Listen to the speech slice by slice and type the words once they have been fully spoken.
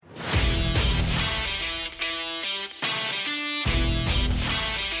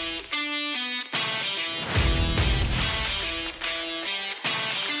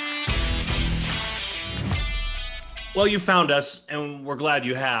Well, you found us, and we're glad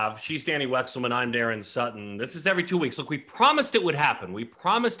you have. She's Dani Wexelman. I'm Darron Sutton. This is every 2 weeks. Look, we promised it would happen. We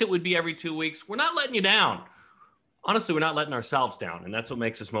promised it would be every 2 weeks. We're not letting you down. Honestly, we're not letting ourselves down, and that's what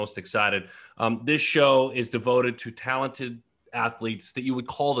makes us most excited. This show is devoted to talented athletes that you would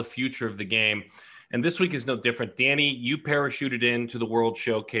call the future of the game. And this week is no different. Dani, you parachuted into the World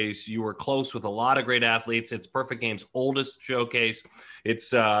Showcase. You were close with a lot of great athletes. It's Perfect Game's oldest showcase.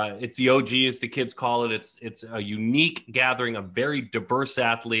 It's the OG, as the kids call it. It's a unique gathering of very diverse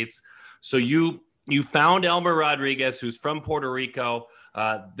athletes. So you found Elmer Rodriguez, who's from Puerto Rico.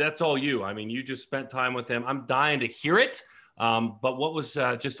 That's all you. I mean, you just spent time with him. I'm dying to hear it. But what was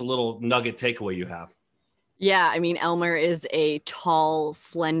just a little nugget takeaway you have? Yeah, I mean, Elmer is a tall,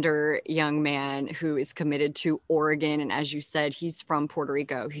 slender young man who is committed to Oregon. And as you said, he's from Puerto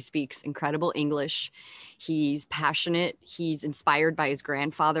Rico. He speaks incredible English. He's passionate. He's inspired by his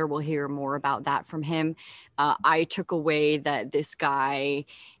grandfather. We'll hear more about that from him. I took away that this guy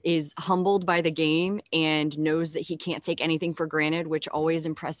is humbled by the game and knows that he can't take anything for granted, which always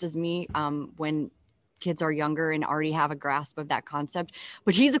impresses me when kids are younger and already have a grasp of that concept.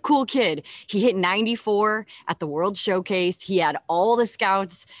 But he's a cool kid. He hit 94 at the World Showcase. He had all the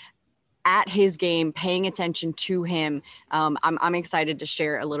scouts at his game paying attention to him. I'm excited to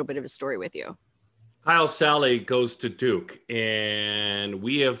share a little bit of his story with you. Kyle Salley goes to Duke, and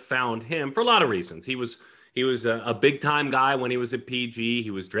we have found him for a lot of reasons. He was a big-time guy when he was at PG. He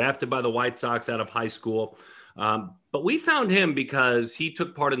was drafted by the White Sox out of high school. But we found him because he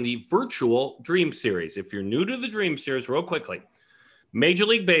took part in the virtual Dream Series. If you're new to the Dream Series, real quickly, Major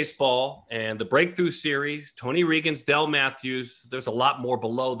League Baseball and the Breakthrough Series, Tony Regan's, Dell Matthews, there's a lot more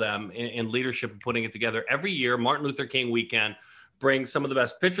below them in leadership and putting it together. Every year, Martin Luther King weekend brings some of the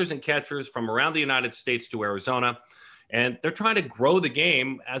best pitchers and catchers from around the United States to Arizona. And they're trying to grow the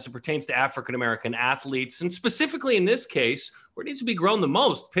game as it pertains to African-American athletes. And specifically in this case, where it needs to be grown the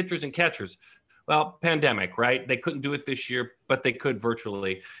most, pitchers and catchers. Well, pandemic, right? They couldn't do it this year, but they could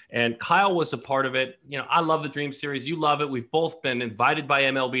virtually. And Kyle was a part of it. You know, I love the Dream Series. You love it. We've both been invited by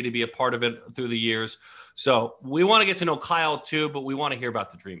MLB to be a part of it through the years. So we want to get to know Kyle too, but we want to hear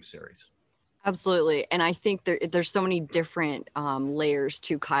about the Dream Series. Absolutely. And I think there's so many different layers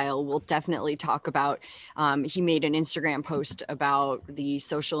to Kyle. We'll definitely talk about, he made an Instagram post about the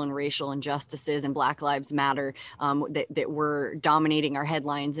social and racial injustices and Black Lives Matter that were dominating our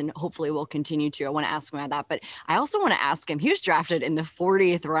headlines, and hopefully we'll continue to. I want to ask him about that. But I also want to ask him, he was drafted in the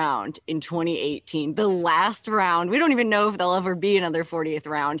 40th round in 2018, the last round. We don't even know if there'll ever be another 40th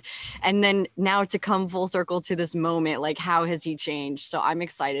round. And then now to come full circle to this moment, like how has he changed? So I'm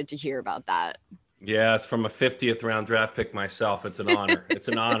excited to hear about that. Yes, from a 50th round draft pick myself, it's an honor. It's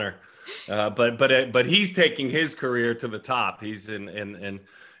an honor. But he's taking his career to the top. He's in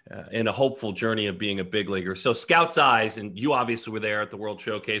a hopeful journey of being a big leaguer. So Scout's eyes, and you obviously were there at the World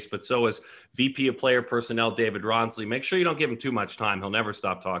Showcase, but so is VP of Player Personnel David Rawnsley. Make sure you don't give him too much time. He'll never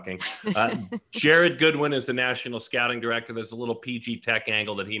stop talking. Jered Goodwin is the National Scouting Director. There's a little PG Tech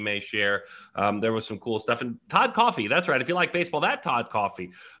angle that he may share. There was some cool stuff. And Todd Coffey, that's right. If you like baseball, that Todd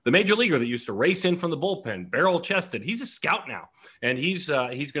Coffey, the major leaguer that used to race in from the bullpen, barrel-chested. He's a scout now, and he's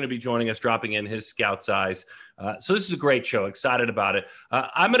going to be joining us, dropping in his Scout's eyes. So this is a great show. Excited about it.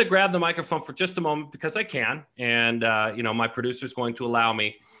 I'm going to grab the microphone for just a moment because I can, and my producer is going to allow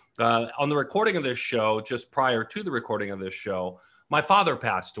me. On the recording of this show, just prior to the recording of this show, my father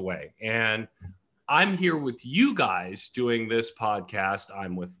passed away, and I'm here with you guys doing this podcast.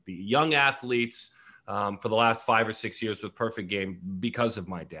 I'm with the young athletes for the last 5 or 6 years with Perfect Game because of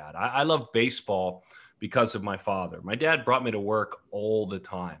my dad. I love baseball because of my father. My dad brought me to work all the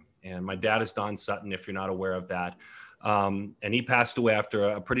time. And my dad is Don Sutton, if you're not aware of that. And he passed away after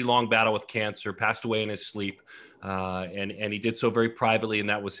a pretty long battle with cancer, passed away in his sleep. And he did so very privately, and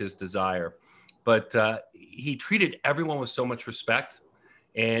that was his desire. But he treated everyone with so much respect.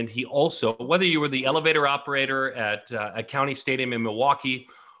 And he also, whether you were the elevator operator at a county stadium in Milwaukee,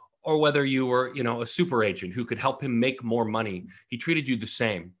 or whether you were, a super agent who could help him make more money, he treated you the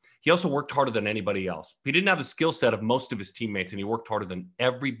same. He also worked harder than anybody else. He didn't have the skill set of most of his teammates, and he worked harder than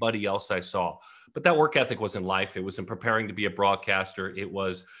everybody else I saw. But that work ethic was in life. It was in preparing to be a broadcaster. It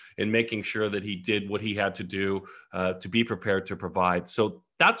was in making sure that he did what he had to do to be prepared to provide. So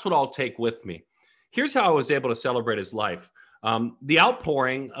that's what I'll take with me. Here's how I was able to celebrate his life. The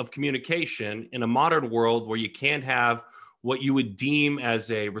outpouring of communication in a modern world where you can't have what you would deem as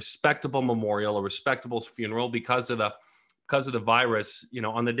a respectable memorial, a respectable funeral because of the virus.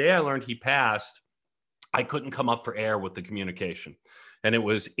 On the day I learned he passed, I couldn't come up for air with the communication. And it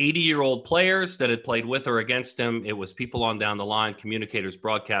was 80-year-old players that had played with or against him. It was people on down the line, communicators,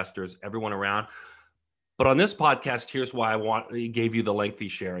 broadcasters, everyone around. But on this podcast, here's why I gave you the lengthy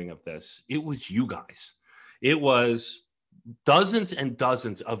sharing of this. It was you guys. It was dozens and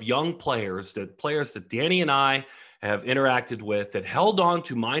dozens of young players that Dani and I have interacted with that held on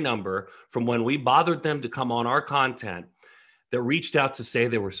to my number from when we bothered them to come on our content, that reached out to say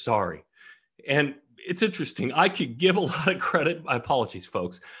they were sorry. And it's interesting. I could give a lot of credit. My apologies,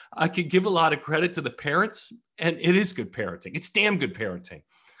 folks. I could give a lot of credit to the parents, and it is good parenting. It's damn good parenting.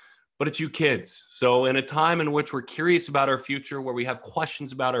 But it's you kids. So in a time in which we're curious about our future, where we have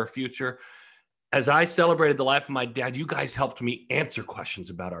questions about our future, as I celebrated the life of my dad, you guys helped me answer questions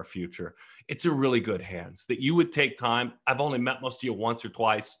about our future. It's in really good hands that you would take time. I've only met most of you once or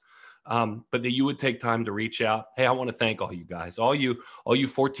twice, but that you would take time to reach out. Hey, I want to thank all you guys, all you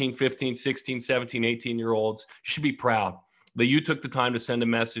 14, 15, 16, 17, 18-year-olds. You should be proud that you took the time to send a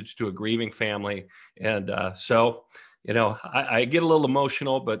message to a grieving family. And so, I get a little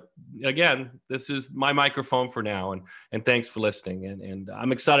emotional, but again, this is my microphone for now. And thanks for listening. And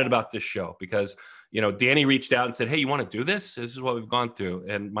I'm excited about this show because, Dani reached out and said, hey, you want to do this? This is what we've gone through.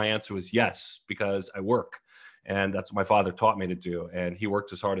 And my answer was yes, because I work. And that's what my father taught me to do. And he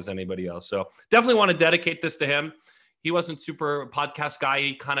worked as hard as anybody else. So definitely want to dedicate this to him. He wasn't super podcast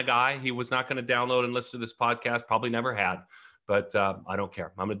guy kind of guy. He was not going to download and listen to this podcast. Probably never had, but I don't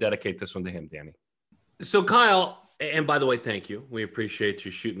care. I'm going to dedicate this one to him, Dani. So Kyle, and by the way, thank you. We appreciate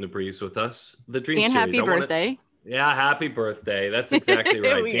you shooting the breeze with us. The Dream and Series. Happy birthday. Yeah, happy birthday. That's exactly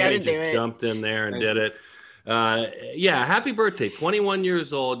right. Dani just jumped in there and did it. Happy birthday. 21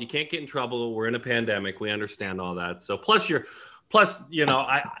 years old. You can't get in trouble. We're in a pandemic. We understand all that. So plus,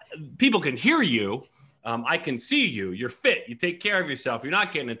 people can hear you. I can see you. You're fit. You take care of yourself. You're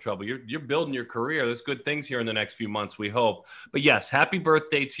not getting in trouble. You're building your career. There's good things here in the next few months, we hope. But yes, happy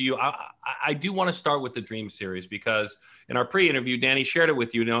birthday to you. I do want to start with the Dream Series because in our pre-interview, Dani shared it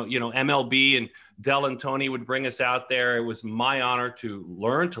with you. MLB and Del and Tony would bring us out there. It was my honor to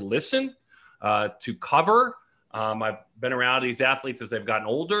learn, to listen, to cover. I've been around these athletes as they've gotten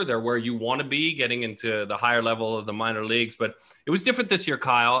older. They're where you want to be, getting into the higher level of the minor leagues. But it was different this year,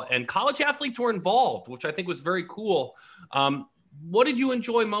 Kyle, and college athletes were involved, which I think was very cool. What did you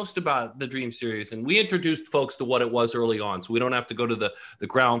enjoy most about the Dream Series? And we introduced folks to what it was early on, so we don't have to go to the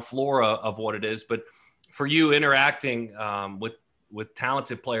ground floor of what it is. But for you interacting with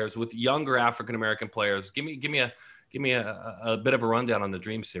talented players, with younger African-American players, give me a bit of a rundown on the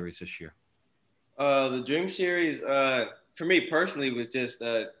Dream Series this year. The Dream Series, for me personally, was just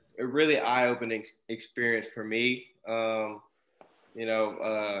a really eye-opening experience for me. Playing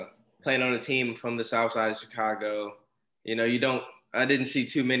on a team from the South Side of Chicago, I didn't see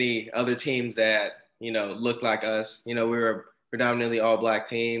too many other teams that, looked like us. We were a predominantly all-black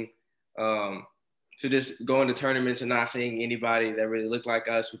team. So just going to tournaments and not seeing anybody that really looked like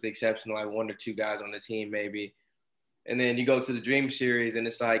us, with the exception of like one or two guys on the team maybe. And then you go to the Dream Series and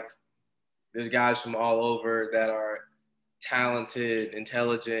it's like, there's guys from all over that are talented,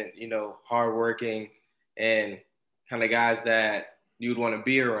 intelligent, hardworking, and kind of guys that you would want to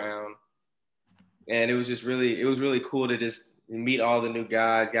be around. And it was really cool to just meet all the new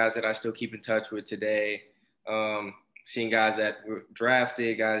guys that I still keep in touch with today. Seeing guys that were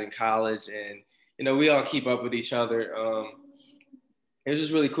drafted, guys in college, and, we all keep up with each other. It was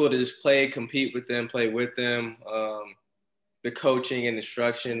just really cool to just compete with them, play with them. The coaching and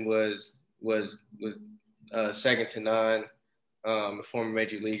instruction was second to none. Former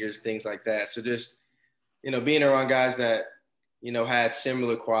major leaguers, things like that. So just, being around guys that, had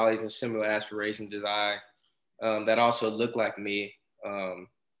similar qualities and similar aspirations as I, that also looked like me,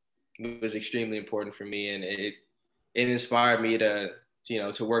 was extremely important for me. And it inspired me to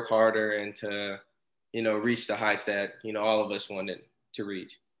work harder and to, reach the heights that, all of us wanted to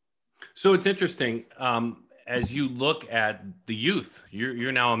reach. So it's interesting. As you look at the youth,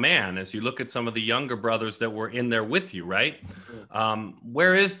 you're now a man. As you look at some of the younger brothers that were in there with you, right?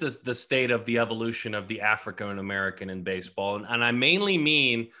 Where is the state of the evolution of the African American in baseball? And I mainly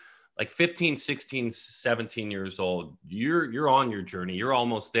mean like 15, 16, 17 years old. You're on your journey. You're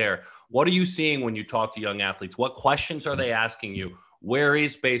almost there. What are you seeing when you talk to young athletes? What questions are they asking you? Where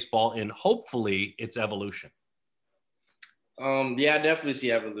is baseball in hopefully its evolution? I definitely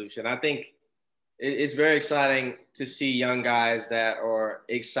see evolution. I think it's very exciting to see young guys that are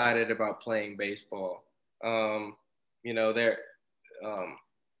excited about playing baseball. There's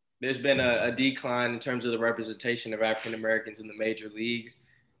been a decline in terms of the representation of African Americans in the major leagues.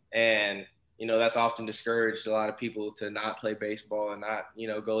 And, that's often discouraged a lot of people to not play baseball and not,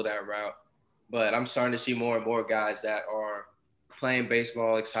 go that route. But I'm starting to see more and more guys that are playing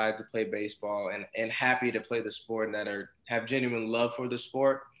baseball, excited to play baseball, and happy to play the sport, and that have genuine love for the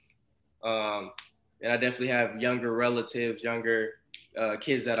sport. And I definitely have younger relatives, younger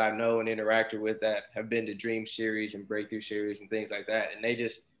kids that I know and interacted with that have been to Dream Series and Breakthrough Series and things like that. And they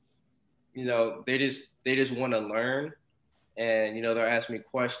just, you know, they just want to learn. And, you know, they'll ask me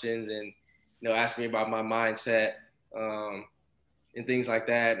questions and, you know, ask me about my mindset and things like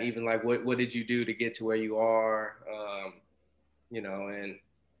that. Even like, what did you do to get to where you are? You know, and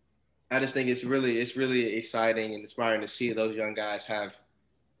I just think it's really exciting and inspiring to see those young guys have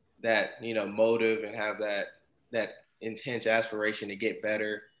that, you know, motive and have that intense aspiration to get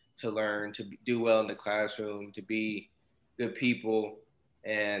better, to learn, to do well in the classroom, to be good people.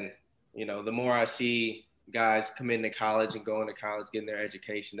 And, you know, the more I see guys come into college and going to college, getting their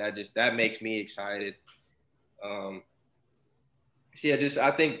education, that makes me excited. So yeah,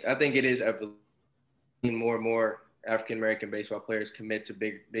 I think it is more and more African American baseball players commit to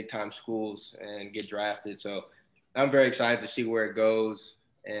big time schools and get drafted. So I'm very excited to see where it goes.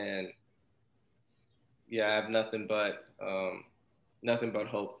 And yeah, I have nothing but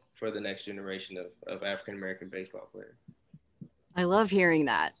hope for the next generation of African American baseball players. I love hearing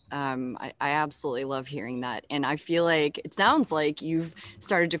that. I absolutely love hearing that. And I feel like it sounds like you've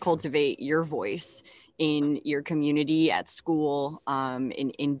started to cultivate your voice in your community, at school,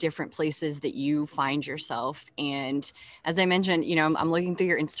 in different places that you find yourself. And as I mentioned, you know, I'm looking through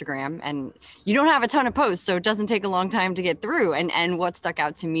your Instagram and you don't have a ton of posts, so it doesn't take a long time to get through. And what stuck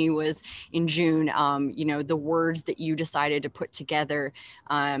out to me was in June, you know, the words that you decided to put together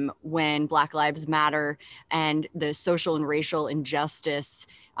when Black Lives Matter and the social and racial injustice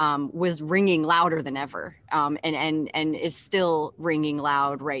was ringing louder than ever, and is still ringing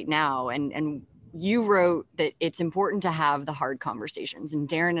loud right now. And you wrote that it's important to have the hard conversations, and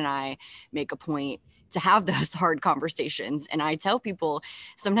Darron and I make a point to have those hard conversations. And I tell people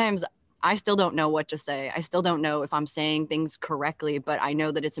sometimes I still don't know what to say. I still don't know if I'm saying things correctly, but I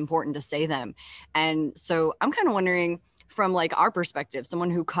know that it's important to say them. And so I'm kind of wondering, from like our perspective,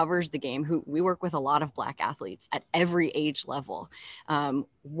 someone who covers the game, who we work with a lot of Black athletes at every age level,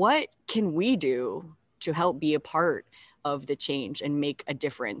 what can we do to help be a part of the change and make a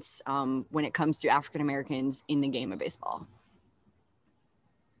difference when it comes to African Americans in the game of baseball?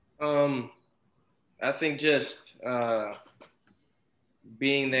 I think just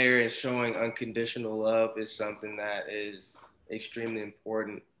being there and showing unconditional love is something that is extremely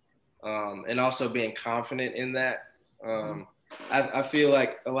important, and also being confident in that. I feel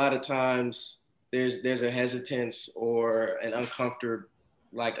like a lot of times there's a hesitance or an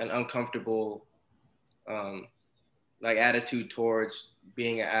uncomfortable like attitude towards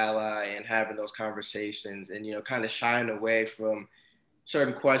being an ally and having those conversations, and, you know, kind of shying away from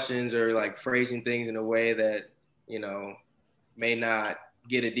certain questions or like phrasing things in a way that, you know, may not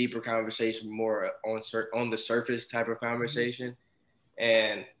get a deeper conversation, more on the surface type of conversation.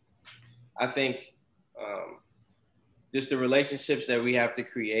 And I think just the relationships that we have to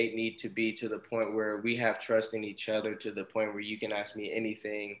create need to be to the point where we have trust in each other, to the point where you can ask me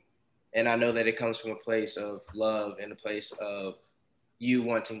anything. And I know that it comes from a place of love and a place of you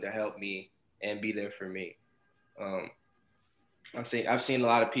wanting to help me and be there for me. I think I've seen a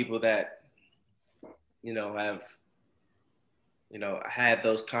lot of people that, you know, have, you know, had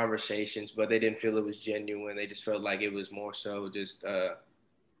those conversations, but they didn't feel it was genuine. They just felt like it was more so just,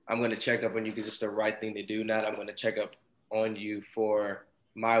 I'm going to check up on you because it's the right thing to do. Not I'm going to check up on you for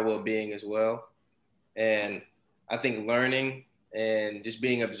my well-being as well. And I think learning and just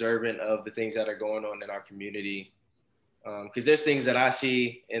being observant of the things that are going on in our community. Because there's things that I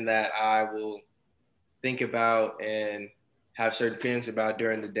see and that I will think about and have certain feelings about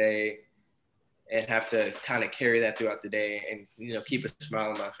during the day, and have to kind of carry that throughout the day and, you know, keep a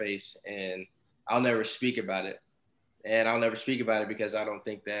smile on my face. And I'll never speak about it. And I'll never speak about it because I don't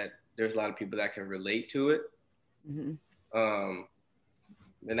think that there's a lot of people that can relate to it. Mm-hmm.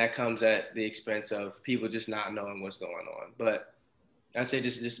 And that comes at the expense of people just not knowing what's going on. But I'd say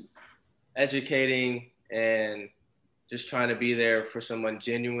just educating and just trying to be there for someone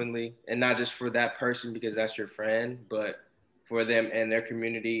genuinely, and not just for that person because that's your friend, but for them and their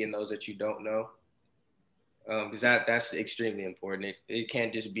community and those that you don't know. Because that's extremely important. It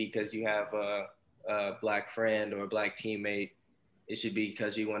can't just be because you have a Black friend or a Black teammate. It should be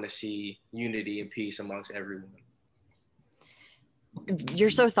because you want to see unity and peace amongst everyone. You're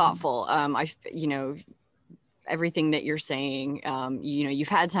so thoughtful. You know, everything that you're saying, you know, you've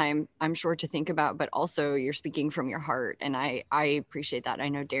had time, I'm sure, to think about, but also you're speaking from your heart. And I appreciate that. I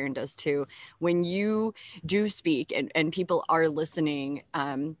know Darron does too. When you do speak and people are listening,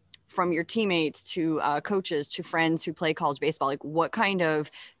 from your teammates to coaches to friends who play college baseball, like what kind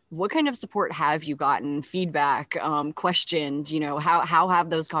of support have you gotten? Feedback, questions, you know, how have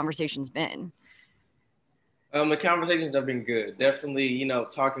those conversations been? The conversations have been good. Definitely,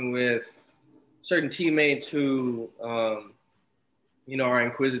 talking with certain teammates who, are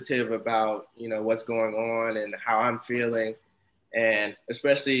inquisitive about, what's going on and how I'm feeling. And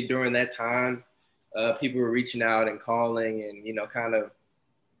especially during that time, people were reaching out and calling and, kind of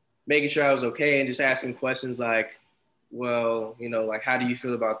making sure I was okay and just asking questions like, well, like, how do you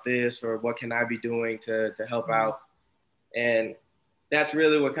feel about this? Or what can I be doing to help out? And that's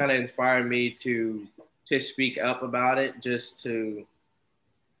really what kind of inspired me to speak up about it, just to,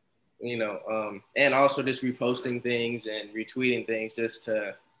 and also just reposting things and retweeting things just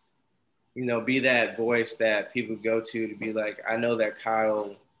to, be that voice that people go to be like, I know that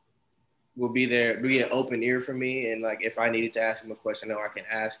Kyle will be there, be an open ear for me. And like, if I needed to ask him a question, I know I can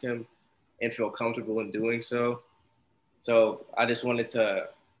ask him and feel comfortable in doing so. So I just wanted to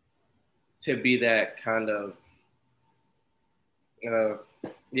be that kind of,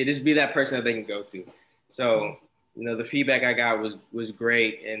 just be that person that they can go to. So, the feedback I got was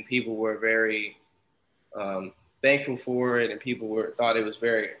great, and people were very thankful for it, and people thought it was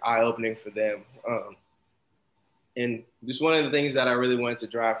very eye-opening for them. And just one of the things that I really wanted to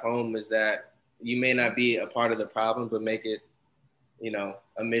drive home is that you may not be a part of the problem, but make it,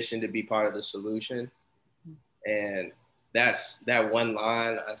 a mission to be part of the solution. And that one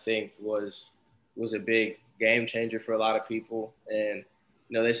line, I think, was a big game changer for a lot of people. And,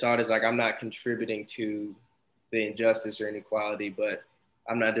 they saw it as like, I'm not contributing to the injustice or inequality, but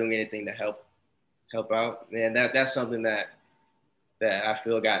I'm not doing anything to help out. And that's something that I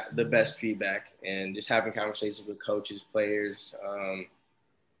feel got the best feedback. And just having conversations with coaches, players,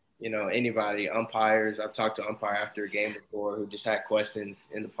 anybody, umpires. I've talked to umpire after a game before who just had questions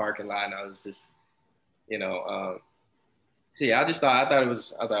in the parking lot, and I was just, so yeah, I thought it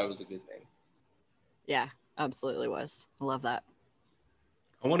was a good thing. Yeah, absolutely was. I love that.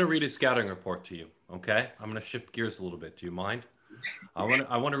 I want to read a scouting report to you. Okay, I'm going to shift gears a little bit. Do you mind? I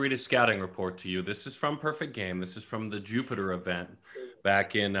want to read a scouting report to you. This is from Perfect Game. This is from the Jupiter event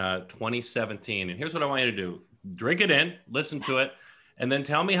back in 2017. And here's what I want you to do: drink it in, listen to it, and then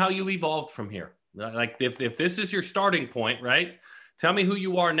tell me how you evolved from here. Like if this is your starting point, right? Tell me who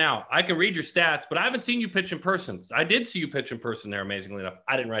you are now. I can read your stats, but I haven't seen you pitch in person. I did see you pitch in person there, amazingly enough.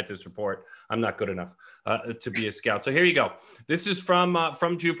 I didn't write this report. I'm not good enough to be a scout. So here you go. This is from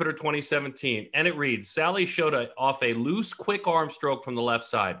Jupiter 2017, and it reads, Salley showed off a loose, quick arm stroke from the left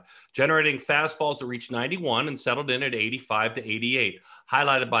side, generating fastballs that reached 91 and settled in at 85 to 88,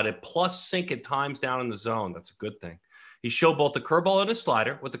 highlighted by the plus sink at times down in the zone. That's a good thing. He showed both the curveball and a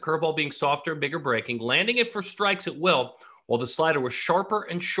slider, with the curveball being softer, bigger breaking, landing it for strikes at will, while the slider was sharper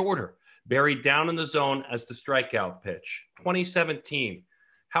and shorter, buried down in the zone as the strikeout pitch. 2017.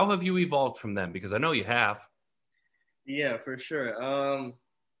 How have you evolved from then? Because I know you have. Yeah, for sure. And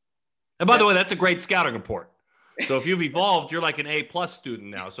by the way, that's a great scouting report. So if you've evolved, you're like an A+ student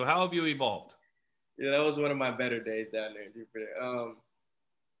now. So how have you evolved? Yeah, that was one of my better days down there in Jupiter.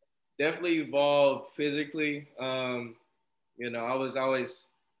 Definitely evolved physically. I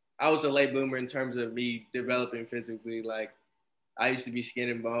was a late bloomer in terms of me developing physically. Like, I used to be skin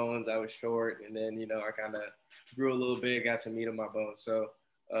and bones. I was short, and then, I kind of grew a little bit, got some meat on my bones. So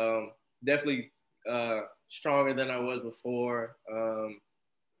definitely stronger than I was before.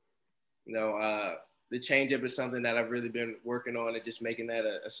 The changeup is something that I've really been working on and just making that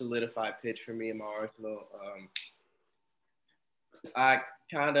a solidified pitch for me in my arsenal. I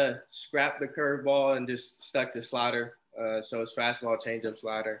kind of scrapped the curveball and just stuck to slider. So it's fastball, changeup,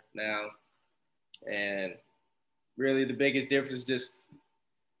 slider now. And really the biggest difference is just,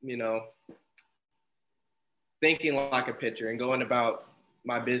 thinking like a pitcher and going about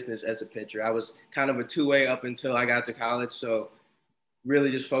my business as a pitcher. I was kind of a two-way up until I got to college. So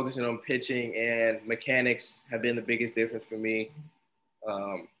really just focusing on pitching and mechanics have been the biggest difference for me.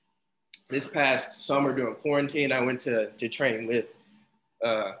 This past summer during quarantine, I went to train with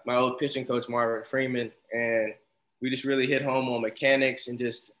my old pitching coach, Marvin Freeman, and we just really hit home on mechanics and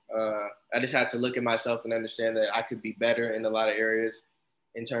just I just had to look at myself and understand that I could be better in a lot of areas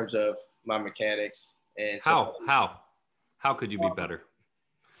in terms of my mechanics. And how could you be better?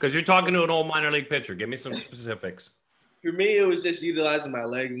 Because you're talking to an old minor league pitcher. Give me some specifics. For me, it was just utilizing my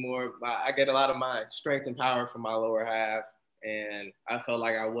leg more. I get a lot of my strength and power from my lower half, and I felt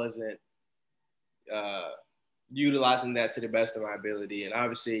like I wasn't utilizing that to the best of my ability. And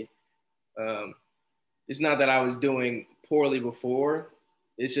obviously, it's not that I was doing poorly before.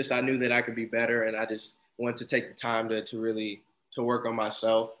 It's just I knew that I could be better, and I just wanted to take the time to really work on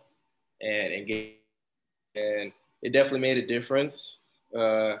myself and get. And it definitely made a difference.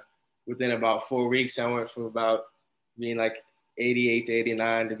 Within about 4 weeks, I went from about being like 88 to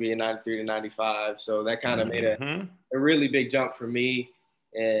 89 to being 93 to 95. So that kind of made a really big jump for me.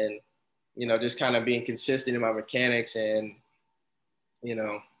 And, you know, just kind of being consistent in my mechanics and, you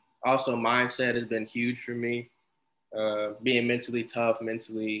know, also mindset has been huge for me. Being mentally tough,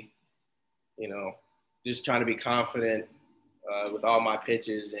 mentally, you know, just trying to be confident with all my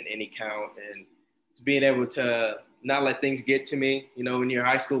pitches and any count, and just being able to not let things get to me. You know, when you're a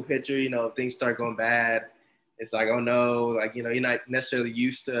high school pitcher, you know, if things start going bad, it's like, oh no, like, you know, you're not necessarily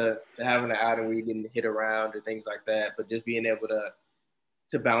used to having an outing where you're getting hit around or things like that, but just being able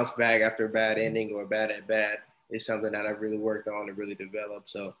to bounce back after a bad inning or a bad at bat is something that I've really worked on and really developed.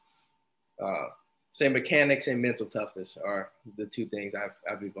 So, say mechanics and mental toughness are the two things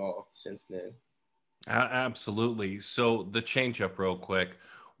I've evolved since then. Absolutely. So the changeup, real quick,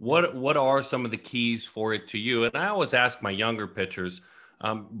 what are some of the keys for it to you? And I always ask my younger pitchers,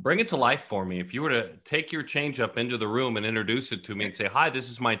 bring it to life for me. If you were to take your changeup into the room and introduce it to me and say, hi, this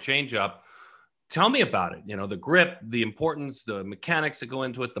is my changeup, tell me about it. You know, the grip, the importance, the mechanics that go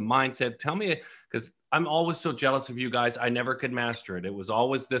into it, the mindset. Tell me, because I'm always so jealous of you guys. I never could master it. It was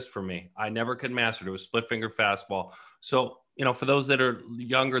always this for me. I never could master it. It was split finger fastball. So, you know, for those that are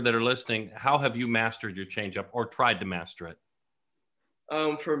younger that are listening, how have you mastered your changeup or tried to master it?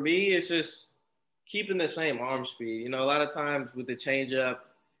 For me, it's just keeping the same arm speed. You know, a lot of times with the changeup,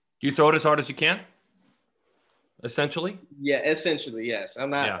 you throw it as hard as you can, essentially? Yeah, essentially, yes.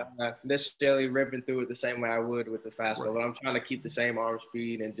 I'm not necessarily ripping through it the same way I would with the fastball, but I'm trying to keep the same arm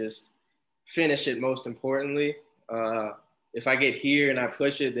speed and just finish it most importantly. If I get here and I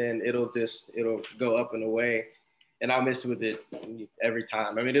push it, then it'll go up and away, and I'll miss with it every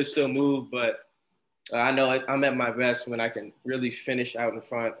time. I mean, it'll still move, but I know I'm at my best when I can really finish out in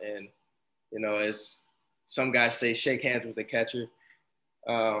front and, you know, as some guys say, shake hands with the catcher.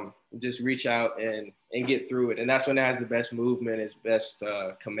 Just reach out and get through it. And that's when it has the best movement, its best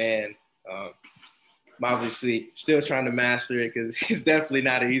command. I'm obviously still trying to master it because it's definitely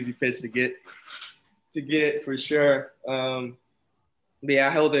not an easy pitch to get for sure. But yeah,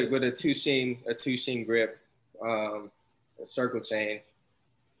 I held it with a two-seam grip, a circle change,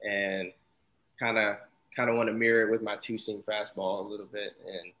 and kind of want to mirror it with my two-seam fastball a little bit.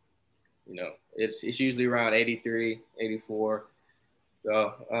 And, you know, it's usually around 83, 84.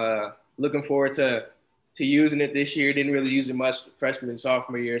 So looking forward to using it this year. Didn't really use it much freshman and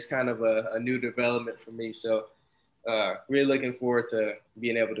sophomore year. It's kind of a new development for me. So really looking forward to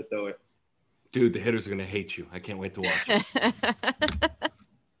being able to throw it. Dude, the hitters are going to hate you. I can't wait to watch it.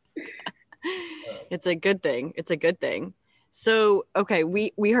 It's a good thing. It's a good thing. So, okay,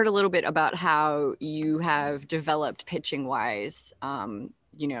 we heard a little bit about how you have developed pitching wise,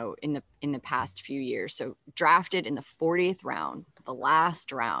 you know, in the past few years. So drafted in the 40th round, the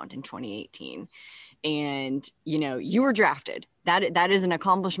last round in 2018. And, you know, you were drafted. That is an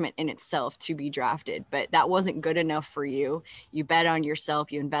accomplishment in itself to be drafted, but that wasn't good enough for you. You bet on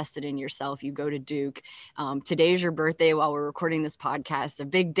yourself. You invested in yourself. You go to Duke. Today's your birthday while we're recording this podcast. It's a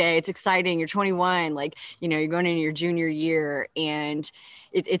big day. It's exciting. You're 21. Like, you know, you're going into your junior year and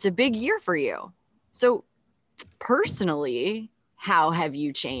it's a big year for you. So personally, how have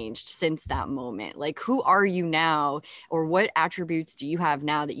you changed since that moment? Like, who are you now, or what attributes do you have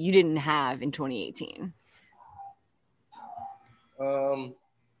now that you didn't have in 2018?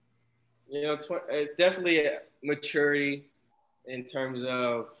 You know, it's definitely a maturity in terms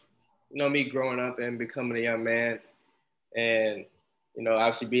of, you know, me growing up and becoming a young man, and, you know,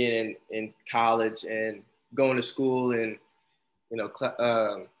 obviously being in college and going to school and, you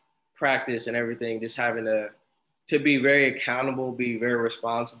know, practice and everything, just having to be very accountable, be very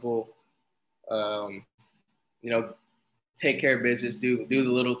responsible, you know, take care of business, do the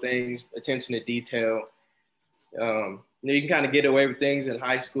little things, attention to detail. You know, you can kind of get away with things in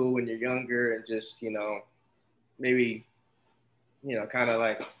high school when you're younger and just, you know, maybe, you know, kind of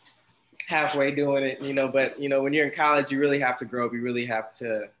like halfway doing it, you know, but, you know, when you're in college, you really have to grow up. You really have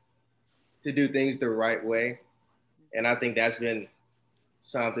to do things the right way. And I think that's been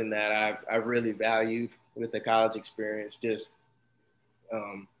something that I've really valued with the college experience. Just,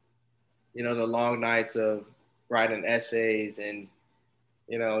 you know, the long nights of writing essays and,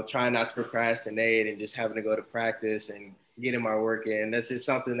 you know, trying not to procrastinate and just having to go to practice and getting my work in. That's just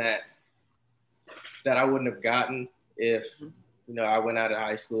something that I wouldn't have gotten if, you know, I went out of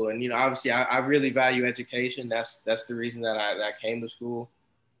high school. And, you know, obviously I really value education. That's the reason that I came to school.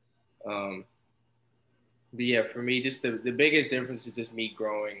 But yeah, for me, just the biggest difference is just me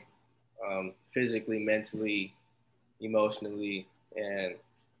growing physically, mentally, emotionally. And,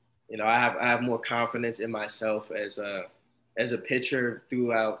 you know, I have more confidence in myself as a pitcher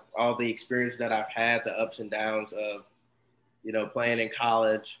throughout all the experience that I've had, the ups and downs of, you know, playing in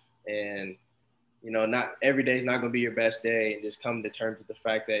college and, you know, not every day is not going to be your best day, and just come to terms with the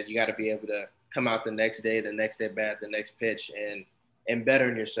fact that you got to be able to come out the next day, the next at bat, the next pitch, and better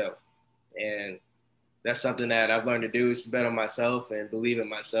in yourself. And that's something that I've learned to do, is to bet on myself and believe in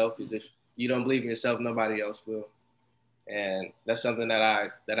myself, because if you don't believe in yourself, nobody else will. And that's something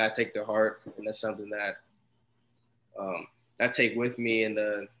that I take to heart, and that's something that I take with me in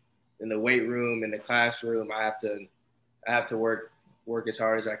the weight room, in the classroom. I have to work as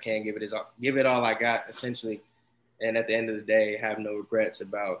hard as I can, give it all I got, essentially. And at the end of the day, have no regrets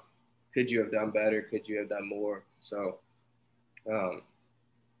about, could you have done better? Could you have done more? So,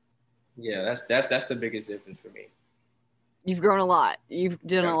 yeah, that's the biggest difference for me. You've grown a lot. You've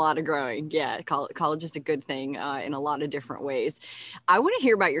done a lot of growing. Yeah, college is a good thing in a lot of different ways. I want to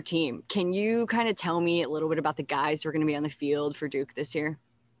hear about your team. Can you kind of tell me a little bit about the guys who are going to be on the field for Duke this year?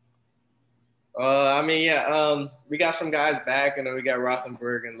 I mean, yeah, we got some guys back, and then we got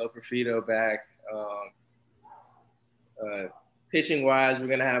Rothenberg and Loperfido back. Pitching wise, we're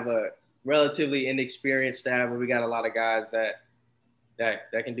gonna have a relatively inexperienced staff, but we got a lot of guys that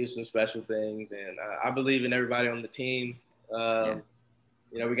can do some special things, and I believe in everybody on the team.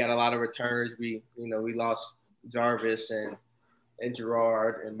 You know, we got a lot of returns. We lost Jarvis and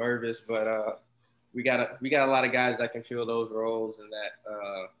Jered and Mervis, but we got a lot of guys that can fill those roles, and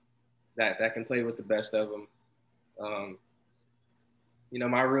that can play with the best of them. You know,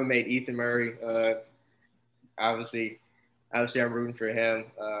 my roommate Ethan Murray, obviously I'm rooting for him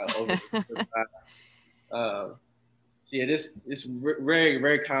over so yeah, this very,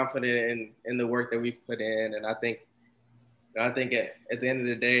 very confident in the work that we put in, and I think at the end of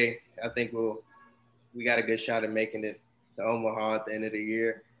the day, I think we got a good shot at making it to Omaha at the end of the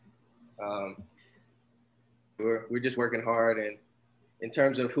year. We're just working hard, and in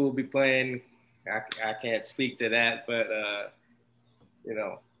terms of who will be playing, I can't speak to that, but you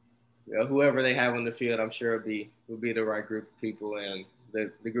know, whoever they have on the field, I'm sure will be the right group of people, and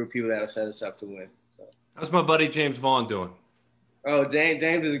the group of people that'll set us up to win. So. How's my buddy James Vaughn doing? Oh, James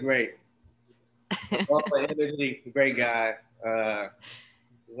is great. Great guy.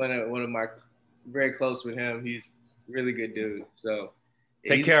 One of my very close with him. He's a really good dude. So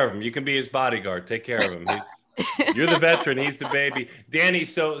take care of him. You can be his bodyguard. Take care of him. You're the veteran. He's the baby. Dani,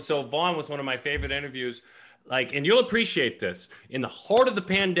 so Vaughn was one of my favorite interviews. Like, and you'll appreciate this, in the heart of the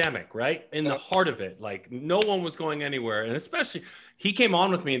pandemic, right? In the heart of it, like no one was going anywhere. And especially he came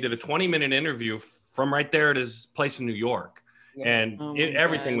on with me and did a 20-minute interview from right there at his place in New York. And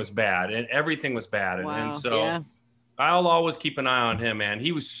everything was bad, and everything was bad. Wow. And so I'll always keep an eye on him, man.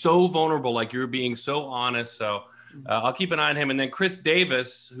 He was so vulnerable, like you're being so honest. So I'll keep an eye on him. And then Chris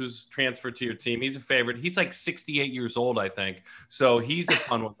Davis, who's transferred to your team, he's a favorite. He's like 68 years old, I think. So he's a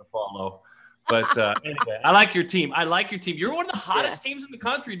fun one to follow. But anyway, I like your team. You're one of the hottest teams in the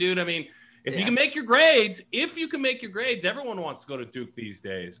country, dude. I mean, if you can make your grades, everyone wants to go to Duke these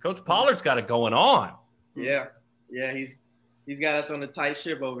days. Coach Pollard's got it going on. Yeah, he's got us on a tight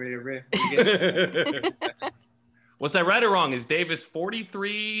ship over here, man. Was that right or wrong? Is Davis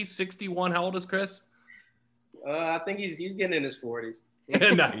 43, 61? How old is Chris? I think he's getting in his 40s.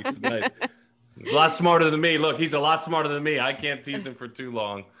 Nice. He's a lot smarter than me. Look, he's a lot smarter than me. I can't tease him for too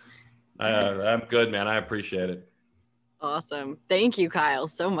long. I'm good, man. I appreciate it. Awesome. Thank you, Kyle,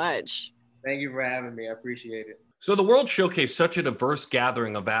 so much. Thank you for having me. I appreciate it. So the World Showcase, such a diverse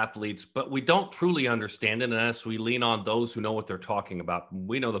gathering of athletes, but we don't truly understand it unless we lean on those who know what they're talking about.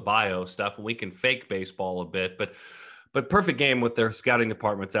 We know the bio stuff, and we can fake baseball a bit, but Perfect Game with their scouting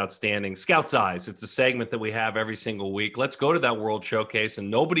department's outstanding. Scout's Eyes, it's a segment that we have every single week. Let's go to that World Showcase, and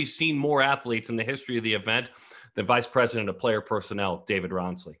nobody's seen more athletes in the history of the event than Vice President of Player Personnel, David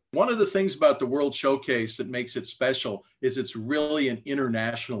Rawnsley. One of the things about the World Showcase that makes it special is it's really an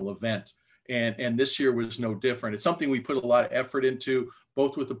international event. And this year was no different. It's something we put a lot of effort into,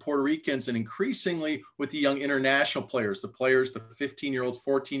 both with the Puerto Ricans and increasingly with the young international players, the 15-year-olds,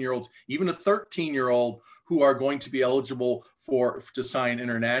 14-year-olds, even a 13-year-old who are going to be eligible to sign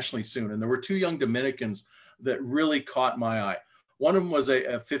internationally soon. And there were two young Dominicans that really caught my eye. One of them was a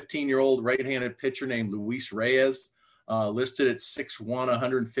 15-year-old right-handed pitcher named Luis Reyes, listed at 6'1",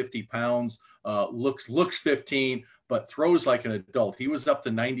 150 pounds, looks 15, but throws like an adult. He was up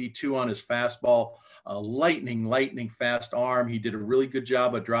to 92 on his fastball, lightning fast arm. He did a really good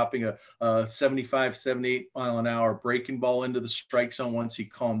job of dropping a 75, 78 mile an hour breaking ball into the strike zone once he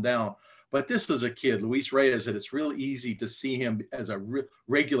calmed down. But this is a kid, Luis Reyes, that it's real easy to see him as a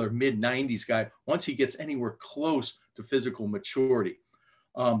regular mid-90s guy once he gets anywhere close to physical maturity.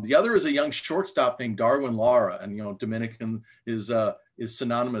 The other is a young shortstop named Darwin Lara, and Dominican is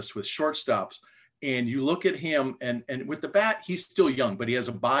synonymous with shortstops. And you look at him, and with the bat, he's still young, but he has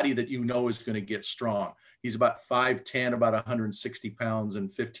a body that you know is going to get strong. He's about 5'10", about 160 pounds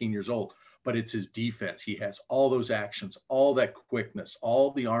and 15 years old, but it's his defense. He has all those actions, all that quickness, all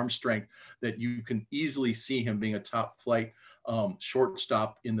the arm strength that you can easily see him being a top flight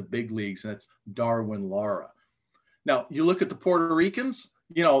shortstop in the big leagues, and that's Darwin Lara. Now, you look at the Puerto Ricans.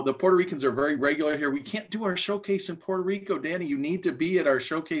 You know, the Puerto Ricans are very regular here. We can't do our showcase in Puerto Rico. Dani, you need to be at our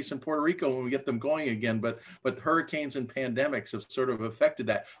showcase in Puerto Rico when we get them going again. But hurricanes and pandemics have sort of affected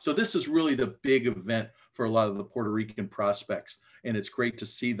that. So this is really the big event for a lot of the Puerto Rican prospects, and it's great to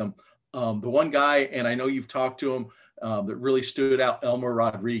see them. The one guy, and I know you've talked to him, that really stood out, Elmer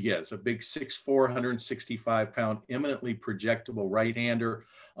Rodriguez, a big 6'4", 165-pound, eminently projectable right-hander.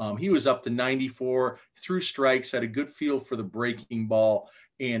 He was up to 94, threw strikes, had a good feel for the breaking ball.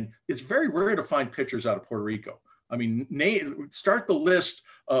 And it's very rare to find pitchers out of Puerto Rico. I mean, start the list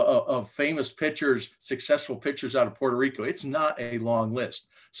of famous pitchers, successful pitchers out of Puerto Rico. It's not a long list.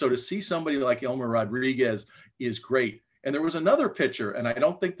 So to see somebody like Elmer Rodriguez is great. And there was another pitcher, and I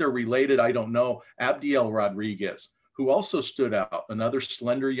don't think they're related, I don't know, Abdiel Rodriguez, who also stood out, another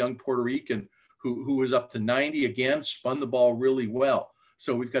slender young Puerto Rican who was up to 90, again, spun the ball really well.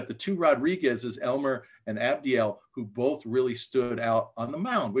 So we've got the two Rodriguez's, Elmer and Abdiel, who both really stood out on the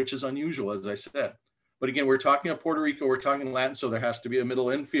mound, which is unusual, as I said. But again, we're talking of Puerto Rico, we're talking Latin, so there has to be a middle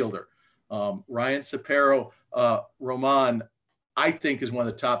infielder. Ryan Cepero Roman, I think, is one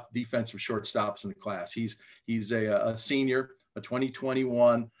of the top defensive shortstops in the class. He's a senior, a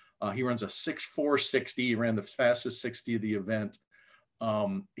 2021. He runs a 6'4", 60. He ran the fastest 60 of the event.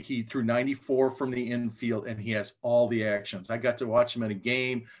 He threw 94 from the infield, and he has all the actions. I got to watch him in a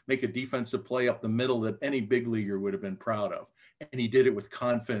game, make a defensive play up the middle that any big leaguer would have been proud of. And he did it with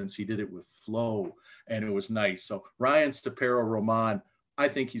confidence. He did it with flow, and it was nice. So Ryan Cepero Roman, I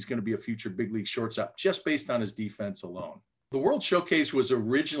think he's going to be a future big league shortstop just based on his defense alone. The World Showcase was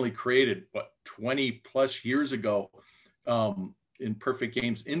originally created, 20 plus years ago, in Perfect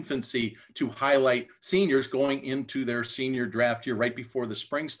Game's infancy, to highlight seniors going into their senior draft year right before the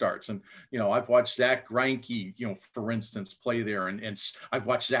spring starts. And, you know, I've watched Zach Greinke, for instance, play there. And I've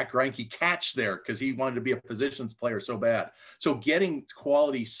watched Zach Greinke catch there because he wanted to be a positions player so bad. So getting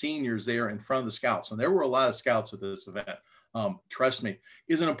quality seniors there in front of the scouts, and there were a lot of scouts at this event, trust me,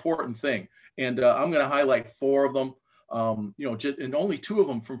 is an important thing. And I'm going to highlight 4 of them, and only 2 of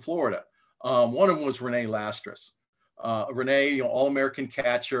them from Florida. One of them was Rene Lastras. Rene, All-American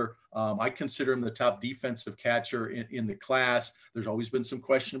catcher. I consider him the top defensive catcher in the class. There's always been some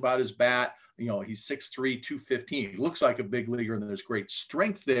question about his bat. He's 6'3", 215. He looks like a big leaguer, and there's great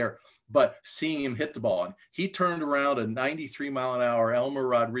strength there, but seeing him hit the ball, and he turned around a 93-mile-an-hour Elmer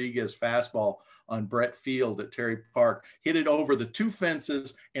Rodriguez fastball on Brett Field at Terry Park, hit it over the 2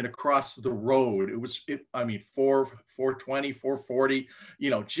 fences and across the road. It was 420, 440,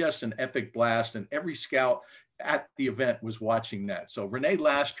 just an epic blast. And every scout at the event was watching that. So Rene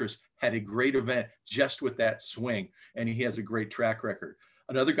Lastras had a great event just with that swing, and he has a great track record.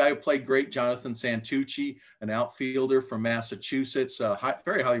 Another guy who played great, Jonathan Santucci, an outfielder from Massachusetts,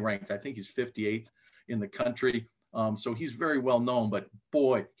 very highly ranked. I think he's 58th in the country. So he's very well known, but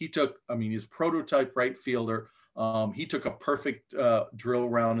boy, he's a prototype right fielder. He took a perfect drill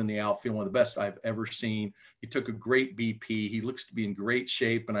round in the outfield, one of the best I've ever seen. He took a great BP. He looks to be in great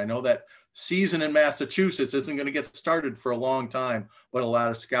shape. And I know that season in Massachusetts isn't going to get started for a long time, but a lot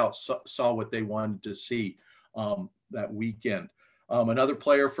of scouts saw what they wanted to see that weekend. Another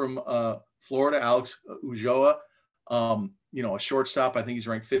player from Florida, Alex Ulloa, a shortstop. I think he's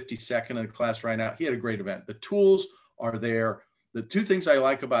ranked 52nd in the class right now. He had a great event. The tools are there. The 2 things I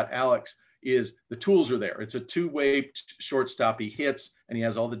like about Alex is the tools are there. It's a 2-way shortstop. He hits, and he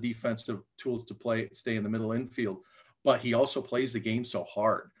has all the defensive tools to stay in the middle infield, but he also plays the game so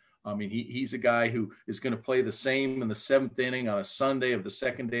hard. He's a guy who is going to play the same in the 7th inning on a Sunday of the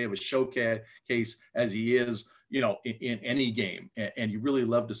second day of a showcase as he is, in any game. And you really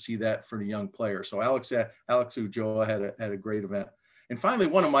love to see that for a young player. So Alex Ulloa had a great event. And finally,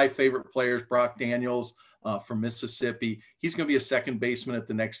 one of my favorite players, Brock Daniels from Mississippi. He's going to be a second baseman at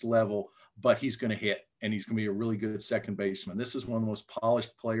the next level, but he's going to hit, and he's going to be a really good second baseman. This is one of the most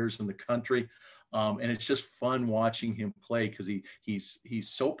polished players in the country. And it's just fun watching him play because he's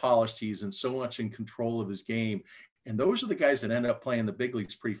so polished. He's so much in control of his game. And those are the guys that end up playing the big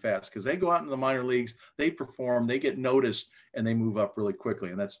leagues pretty fast because they go out into the minor leagues, they perform, they get noticed, and they move up really quickly.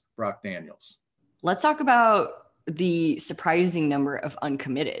 And that's Brock Daniels. Let's talk about the surprising number of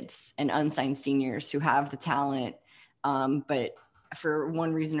uncommitteds and unsigned seniors who have the talent, but for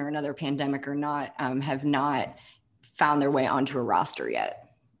one reason or another, pandemic or not, have not found their way onto a roster yet.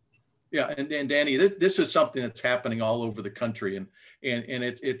 Yeah, and Dani, this is something that's happening all over the country, and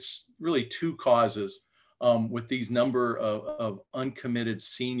it's really two causes with these number of uncommitted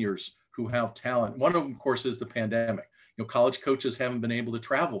seniors who have talent. One of them, of course, is the pandemic. You know, college coaches haven't been able to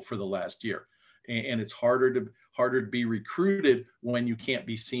travel for the last year, and it's harder to be recruited when you can't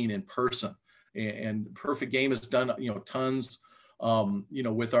be seen in person. And Perfect Game has done, you know, tons, you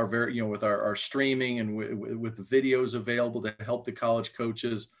know, with our streaming and with the videos available to help the college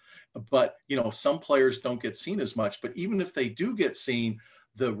coaches. But, you know, some players don't get seen as much, but even if they do get seen,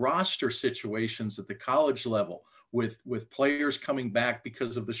 the roster situations at the college level with players coming back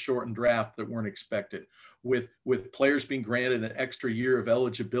because of the shortened draft that weren't expected, with players being granted an extra year of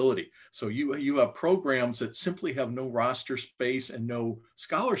eligibility. So you have programs that simply have no roster space and no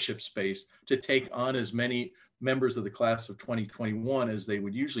scholarship space to take on as many members of the class of 2021 as they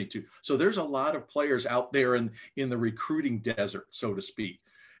would usually do. So there's a lot of players out there in the recruiting desert, so to speak,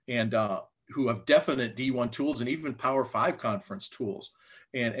 and who have definite D1 tools and even Power 5 conference tools.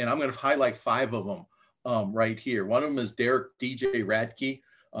 And I'm going to highlight 5 of them right here. One of them is Derek DJ Radke,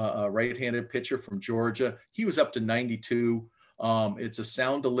 a right-handed pitcher from Georgia. He was up to 92. It's a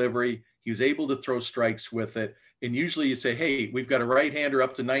sound delivery. He was able to throw strikes with it. And usually you say, hey, we've got a right-hander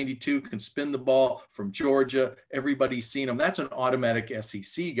up to 92, can spin the ball from Georgia. Everybody's seen him. That's an automatic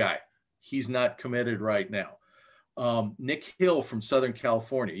SEC guy. He's not committed right now. Nick Hill from Southern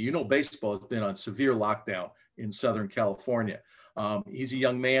California. You know, baseball has been on severe lockdown in Southern California. He's a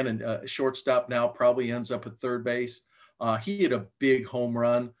young man and shortstop now, probably ends up at third base. He hit a big home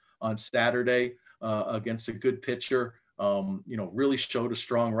run on Saturday against a good pitcher. You know, really showed a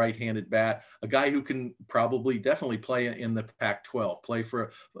strong right-handed bat, a guy who can probably definitely play in the Pac-12, play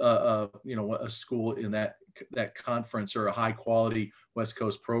for you know, a school in that conference or a high-quality West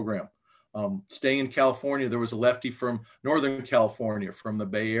Coast program. Staying in California, there was a lefty from Northern California, from the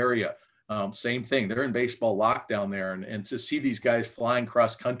Bay Area. Same thing. They're in baseball lockdown there, and to see these guys flying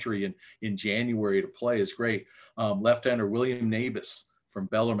cross country in January to play is great. Left-hander William Nabis from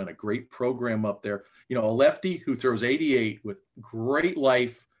Bellarmine, a great program up there. You know, a lefty who throws 88 with great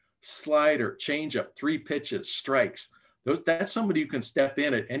life, slider, changeup, 3 pitches, strikes. That's somebody who can step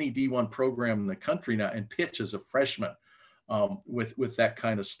in at any D1 program in the country now and pitch as a freshman with that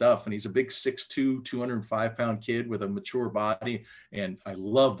kind of stuff. And he's a big 6'2", 205-pound kid with a mature body. And I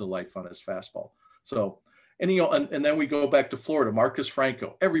love the life on his fastball. So, and, you know, and then we go back to Florida, Marcus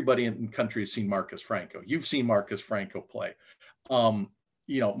Franco. Everybody in the country has seen Marcus Franco. You've seen Marcus Franco play.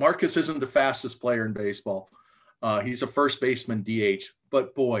 You know, Marcus isn't the fastest player in baseball. He's a first baseman DH,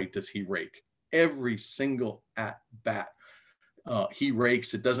 but boy, does he rake. Every single at bat, he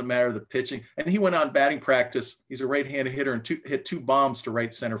rakes. It doesn't matter the pitching. And he went on batting practice. He's a right-handed hitter and hit 2 bombs to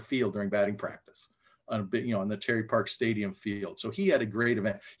right center field during batting practice on the Terry Park Stadium field. So he had a great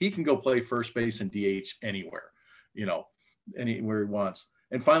event. He can go play first base and DH anywhere, you know, anywhere he wants.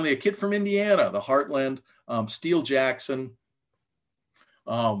 And finally, a kid from Indiana, the Heartland, Steele Jackson.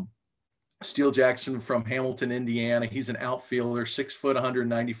 Steele Jackson from Hamilton, Indiana. He's an outfielder, 6 foot,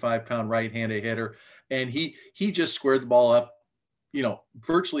 195-pound right-handed hitter. And he just squared the ball up, you know,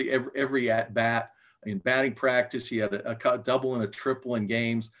 virtually every at bat. In batting practice, he had a double and a triple in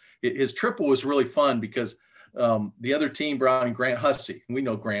games. His triple was really fun because the other team brought in Grant Hussey. We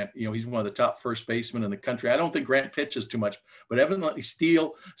know Grant, you know, he's one of the top first basemen in the country. I don't think Grant pitches too much, but evidently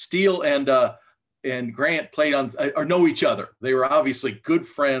Steele and Grant played on or know each other. They were obviously good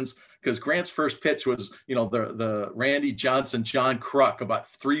friends because Grant's first pitch was, you know, the Randy Johnson, John Kruk about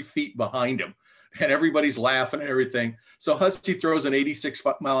 3 feet behind him, and everybody's laughing and everything. So Hussey throws an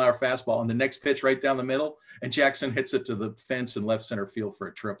 86-mile-an-hour fastball on the next pitch right down the middle, and Jackson hits it to the fence in left center field for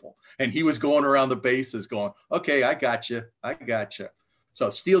a triple. And he was going around the bases going, okay, I got you. So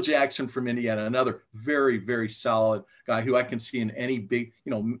Steele Jackson from Indiana, another very, very solid guy who I can see in any big,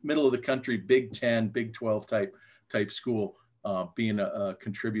 you know, middle of the country, Big 10, Big 12 type school, being a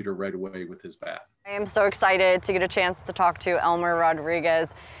contributor right away with his bat. I am so excited to get a chance to talk to Elmer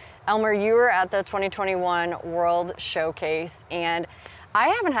Rodriguez. Elmer, you were at the 2021 World Showcase, and I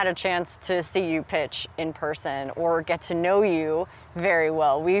haven't had a chance to see you pitch in person or get to know you very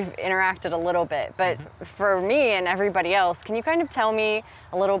well. We've interacted a little bit, but for me and everybody else, can you kind of tell me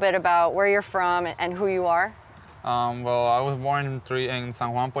a little bit about where you're from and who you are? Well, I was born in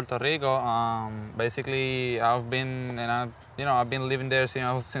San Juan, Puerto Rico. Basically, I've been living there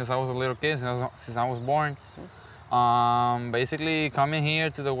since I was a little kid, since I was born. Basically, coming here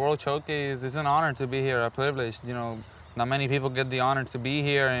to the World Showcase, it's an honor to be here, a privilege. You know, not many people get the honor to be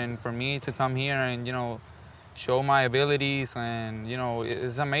here, and for me to come here and, you know, show my abilities, and, you know,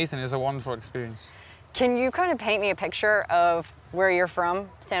 it's amazing. It's a wonderful experience. Can you kind of paint me a picture of where you're from,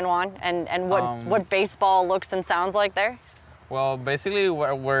 San Juan, and what baseball looks and sounds like there? Well, basically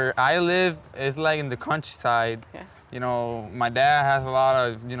where I live is like in the countryside. Yeah. You know, my dad has a lot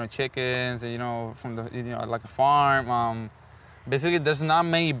of, you know, chickens, you know, from the, you know, like a farm. Basically, there's not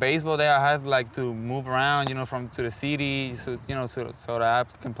many baseball there. I have like to move around, you know, to the city, so, you know, so that I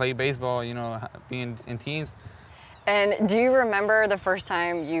can play baseball, you know, being in teams. And do you remember the first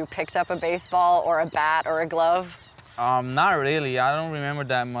time you picked up a baseball or a bat or a glove? Not really. I don't remember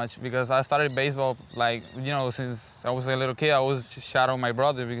that much because I started baseball, like, you know, since I was a little kid. I was shadowing my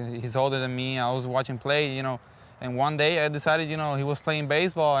brother because he's older than me. I was watching play, you know, and one day I decided, you know, he was playing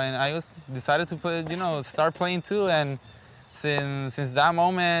baseball and I decided to play, you know, start playing too. And since that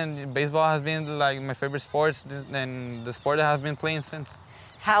moment, baseball has been like my favorite sport and the sport that I've been playing since.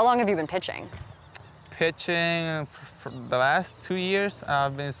 How long have you been pitching? Pitching for the last 2 years.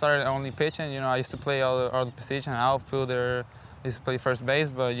 I've been started only pitching. You know, I used to play all the positions, outfielder, I used to play first base,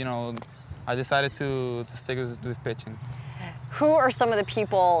 but you know, I decided to stick with pitching. Who are some of the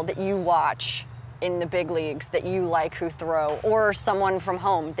people that you watch in the big leagues that you like who throw, or someone from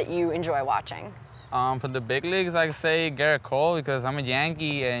home that you enjoy watching? For the big leagues, I could say Gerrit Cole because I'm a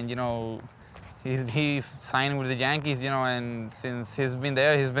Yankee, and you know, he signed with the Yankees. You know, and since he's been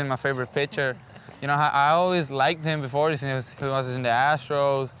there, he's been my favorite pitcher. You know, I always liked him before since he was in the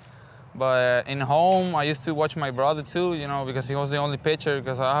Astros. But in home, I used to watch my brother too, you know, because he was the only pitcher,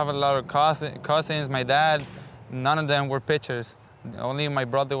 because I have a lot of cousins, my dad, none of them were pitchers. Only my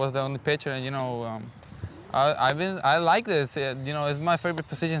brother was the only pitcher, and, you know, I like this. You know, it's my favorite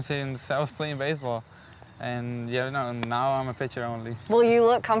position since I was playing baseball. And yeah, no, now I'm a pitcher only. Well, you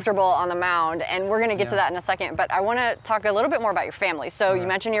look comfortable on the mound, and we're going to get to that in a second, but I want to talk a little bit more about your family. So you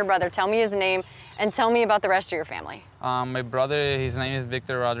mentioned your brother. Tell me his name, and tell me about the rest of your family. My brother, his name is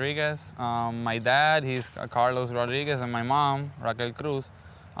Victor Rodriguez. My dad, he's Carlos Rodriguez, and my mom, Raquel Cruz.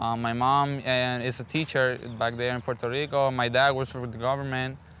 My mom is a teacher back there in Puerto Rico. My dad works for the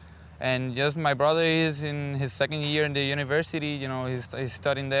government. And just my brother is in his second year in the university. You know, he's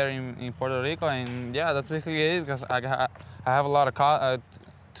studying there in Puerto Rico, and yeah, that's basically it. Because I have a lot of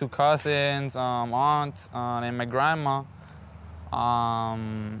two cousins, aunts, and my grandma.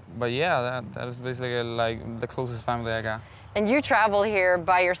 But yeah, that is basically like the closest family I got. And you travel here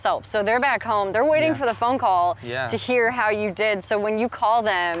by yourself, so they're back home. They're waiting for the phone call to hear how you did. So when you call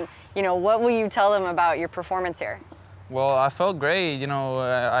them, you know, what will you tell them about your performance here? Well, I felt great. You know,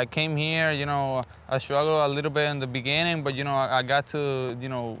 I came here, you know, I struggled a little bit in the beginning, but, you know, I got to, you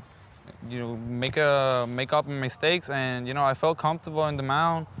know, make up mistakes, and, you know, I felt comfortable in the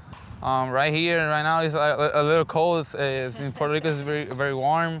mound. Right here, right now, it's a little cold. It's in Puerto Rico, it's very, very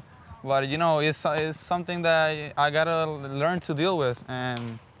warm, but, you know, it's something that I got to learn to deal with,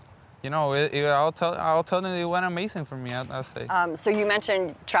 and, you know, I'll tell them it went amazing for me, I'll say. So you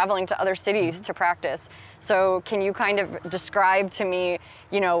mentioned traveling to other cities to practice. So can you kind of describe to me,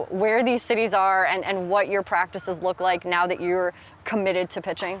 you know, where these cities are and what your practices look like now that you're committed to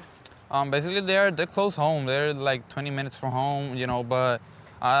pitching? Basically, they're close home. They're like 20 minutes from home, you know, but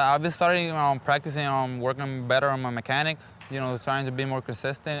I've been starting practicing working better on my mechanics, you know, trying to be more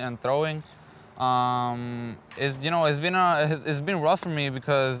consistent and throwing. It's been rough for me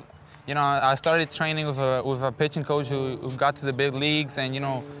because, you know, I started training with a pitching coach who got to the big leagues, and, you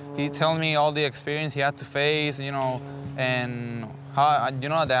know, he told me all the experience he had to face, you know, and how, you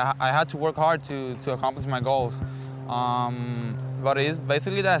know, that I had to work hard to accomplish my goals. But it's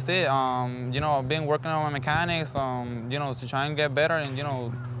basically that's it. You know, I've been working on my mechanics, you know, to try and get better and, you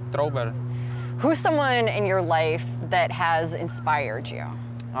know, throw better. Who's someone in your life that has inspired you?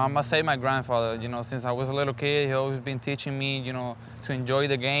 I say my grandfather. You know, since I was a little kid, he always been teaching me, you know, to enjoy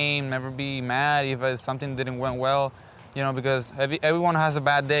the game, never be mad if something didn't went well, you know, because everyone has a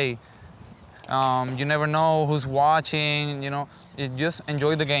bad day. You never know who's watching, you know, you just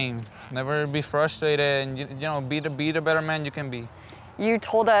enjoy the game. Never be frustrated, and, you know, be the better man you can be. You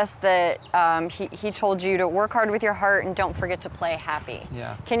told us that he told you to work hard with your heart and don't forget to play happy.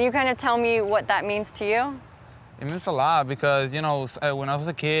 Yeah. Can you kind of tell me what that means to you? It means a lot because, you know, when I was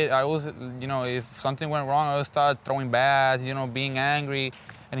a kid, I was, you know, if something went wrong, I would start throwing bats, you know, being angry.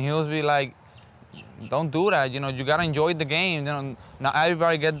 And he would be like, don't do that, you know, you got to enjoy the game. You know, not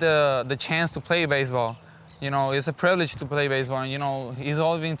everybody get the chance to play baseball. You know, it's a privilege to play baseball. And, you know, he's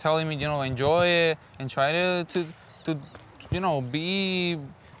always been telling me, you know, enjoy it and try to you know, be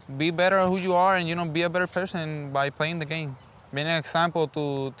better who you are and, you know, be a better person by playing the game. Being an example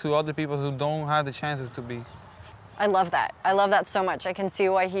to other people who don't have the chances to be. I love that. I love that so much. I can see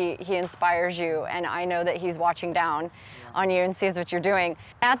why he inspires you, and I know that he's watching down on you and sees what you're doing.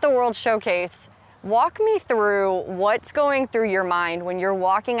 At the World Showcase, Walk me through what's going through your mind when you're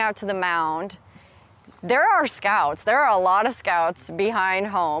walking out to the mound. There are scouts. There are a lot of scouts behind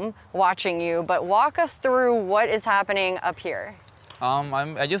home watching you, but walk us through what is happening up here.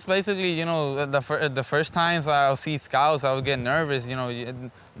 I just basically, you know, the first times I'll see scouts, I'll get nervous. You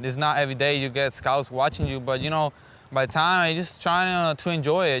know, it's not every day you get scouts watching you, but you know, by the time I just trying to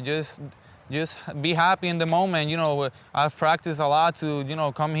enjoy it, just be happy in the moment. You know, I've practiced a lot to, you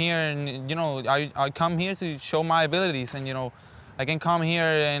know, come here and, you know, I come here to show my abilities, and you know, I can come here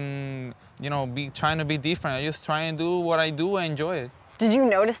and, you know, trying to be different. I just try and do what I do and enjoy it. Did you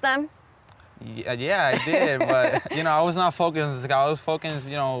notice them? Yeah, I did, but you know, I was not focused. I was focused,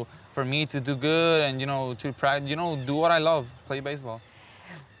 you know, for me to do good and, you know, to practice, you know, do what I love, play baseball.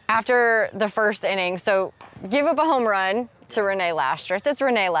 After the first inning, so give up a home run to Rene Lastris. It's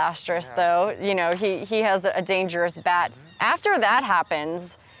Rene Lastris, though. You know, he has a dangerous bat. After that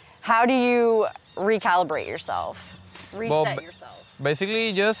happens, how do you recalibrate yourself, reset yourself?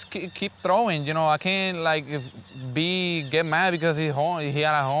 Basically, just keep throwing. You know, I can't like get mad because he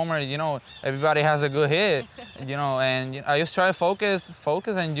had a homer. You know, everybody has a good hit. You know, and I just try to focus,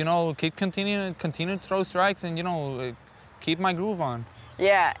 and you know, continue to throw strikes, and you know, keep my groove on.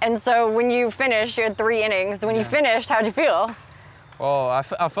 Yeah, and so when you finished, you had 3 innings. When you finished, how'd you feel? Well, I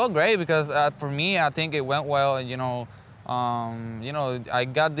felt great because for me, I think it went well. You know, I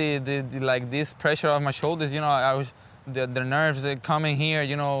got the like this pressure on my shoulders. You know, I was. The nerves that coming here,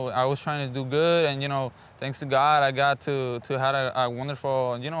 you know, I was trying to do good, and you know, thanks to God, I got to have a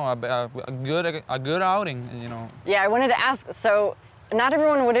wonderful, you know, a good outing, you know. Yeah, I wanted to ask. So, not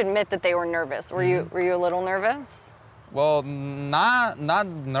everyone would admit that they were nervous. Were you a little nervous? Well, not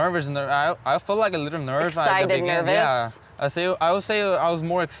nervous. I felt like a little nervous at the beginning. Nervous. Yeah, I would say I was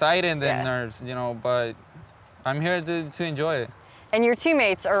more excited than nervous, you know. But I'm here to enjoy it. And your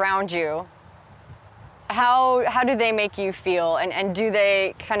teammates around you. How do they make you feel, and do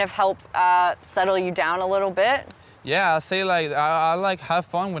they kind of help settle you down a little bit? Yeah, I say like I like have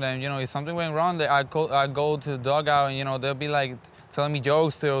fun with them. You know, if something went wrong, I go to the dugout, and you know, they'll be like telling me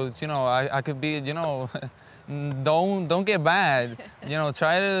jokes. So you know, I could be, you know, don't get mad. You know,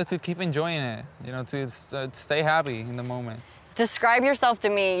 try to keep enjoying it. You know, to stay happy in the moment. Describe yourself to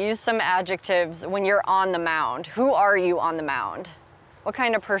me. Use some adjectives when you're on the mound. Who are you on the mound? What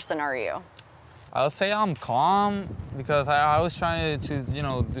kind of person are you? I would say I'm calm because I was trying to you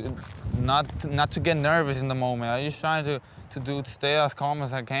know, not to get nervous in the moment. I was just trying to stay as calm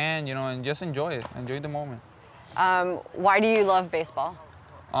as I can, you know, and just enjoy the moment. Why do you love baseball?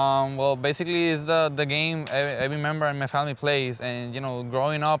 Well, basically, it's the game every member in my family plays, and you know,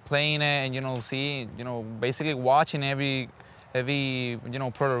 growing up playing it, and you know, basically watching every you know,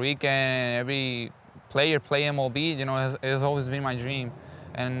 Puerto Rican, every player play MLB, you know, has always been my dream.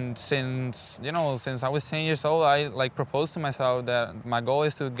 And since I was 10 years old, I like proposed to myself that my goal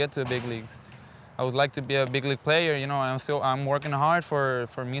is to get to the big leagues. I would like to be a big league player, you know, I'm working hard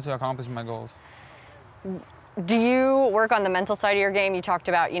for me to accomplish my goals. Do you work on the mental side of your game? You talked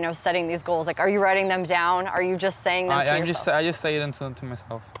about, you know, setting these goals. Like, are you writing them down? Are you just saying them to yourself? I just say it to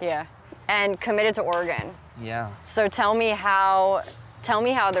myself. Yeah. And committed to Oregon. Yeah. So tell me how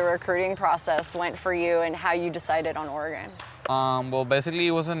the recruiting process went for you and how you decided on Oregon. Well, basically,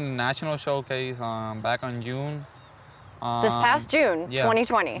 it was a national showcase back on June. This past June,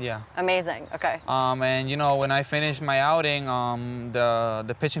 2020? Yeah. Amazing, okay. And, you know, when I finished my outing,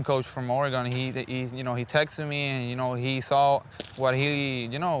 the pitching coach from Oregon, he texted me, and, you know, he saw what he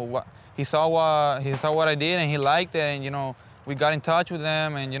saw what I did, and he liked it, and, you know, we got in touch with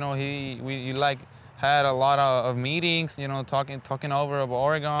them, and, you know, we had a lot of meetings, you know, talking over of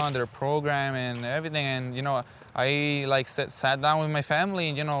Oregon, their program and everything, and, you know, I like sat down with my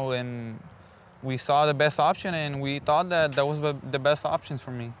family, you know, and we saw the best option, and we thought that was the best options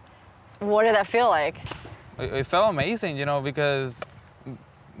for me. What did that feel like? It felt amazing, you know, because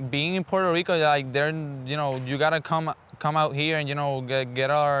being in Puerto Rico, like there, you know, you gotta come out here and, you know,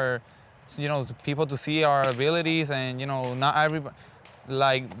 get our, you know, people to see our abilities, and, you know, not everybody,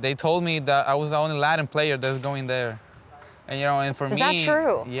 like they told me that I was the only Latin player that's going there, and, you know, and for me, is that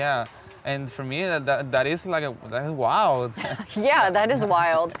true? Yeah. And for me, that is wild. Yeah, that is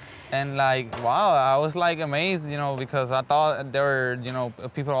wild. And like, wow, I was like amazed, you know, because I thought there were, you know,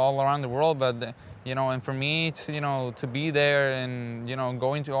 people all around the world, but, you know, and for me to, you know, to be there and, you know,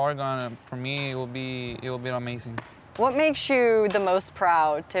 going to Oregon, for me, it will be amazing. What makes you the most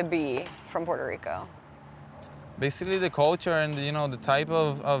proud to be from Puerto Rico? Basically the culture and, you know, the type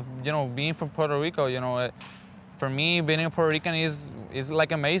of you know, being from Puerto Rico, you know, for me, being a Puerto Rican is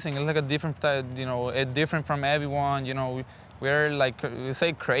like amazing. It's like a different, different from everyone. You know, we're like, we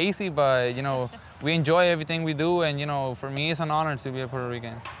say crazy, but, you know, we enjoy everything we do, and for me, it's an honor to be a Puerto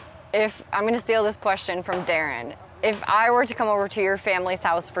Rican. If I'm going to steal this question from Darron, if I were to come over to your family's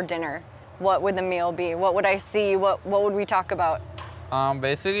house for dinner, what would the meal be? What would I see? What would we talk about?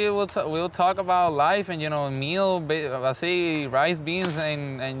 Basically, we'll talk about life and meal. I say rice, beans,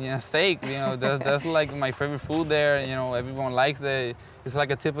 and steak. That's like my favorite food there. Everyone likes it. It's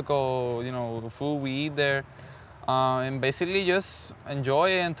like a typical food we eat there. And basically just enjoy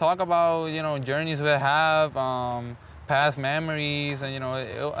and talk about journeys we have, past memories, and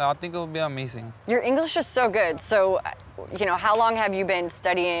I think it'll be amazing. Your English is so good. So how long have you been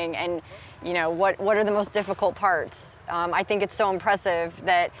studying, and what are the most difficult parts? I think it's so impressive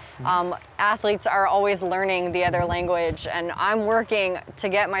that athletes are always learning the other language, and I'm working to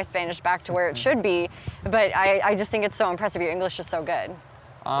get my Spanish back to where it should be, but I just think it's so impressive. Your English is so good.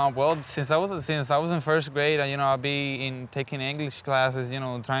 Well, since I was in first grade, I'll be taking English classes,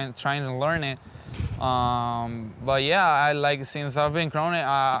 trying to learn it. But yeah, since I've been growing,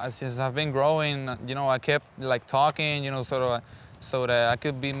 I kept talking, so that I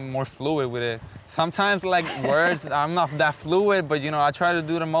could be more fluid with it. Sometimes words, I'm not that fluid, but I try to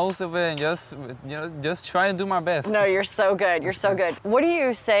do the most of it and just try and do my best. No, you're so good. You're so good. What do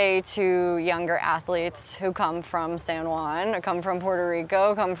you say to younger athletes who come from San Juan, come from Puerto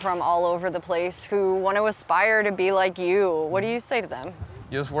Rico, come from all over the place, who want to aspire to be like you? What do you say to them?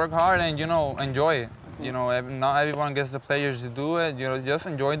 Just work hard and enjoy it. Not everyone gets the pleasure to do it. Just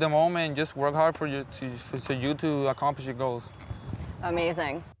enjoy the moment and just work hard for you to accomplish your goals.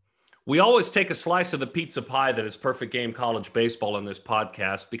 Amazing. We always take a slice of the pizza pie that is Perfect Game College Baseball in this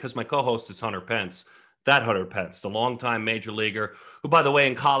podcast because my co-host is Hunter Pence. That Hunter Pence, the longtime major leaguer, who, by the way,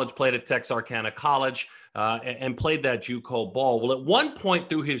 in college played at Texarkana College and played that JUCO ball. Well, at one point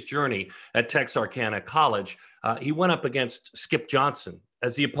through his journey at Texarkana College, he went up against Skip Johnson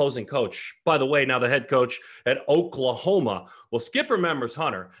as the opposing coach. By the way, now the head coach at Oklahoma. Well, Skip remembers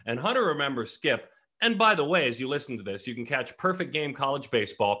Hunter, and Hunter remembers Skip. And by the way, as you listen to this, you can catch Perfect Game College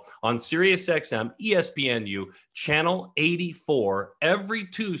Baseball on SiriusXM ESPNU Channel 84 every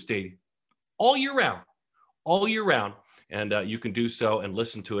Tuesday, all year round. And you can do so and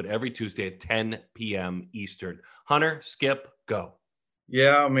listen to it every Tuesday at 10 p.m. Eastern. Hunter, Skip, go.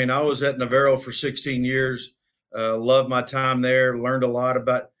 Yeah, I was at Navarro for 16 years. Loved my time there. Learned a lot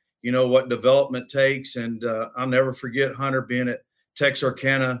about, what development takes. And I'll never forget Hunter being at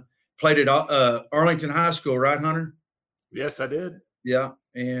Texarkana. Played at Arlington High School, right, Hunter? Yes, I did. Yeah.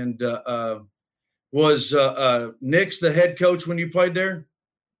 And was Nix the head coach when you played there?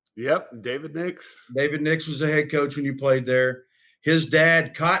 Yep, David Nix. David Nix was the head coach when you played there. His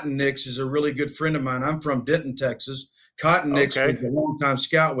dad, Cotton Nix, is a really good friend of mine. I'm from Denton, Texas. Cotton Nix was a longtime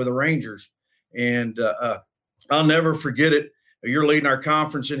scout with the Rangers. And I'll never forget it. You're leading our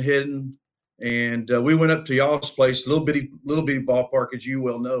conference in hitting. And we went up to y'all's place, little bitty ballpark, as you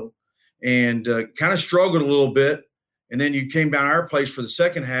well know, and kind of struggled a little bit. And then you came down our place for the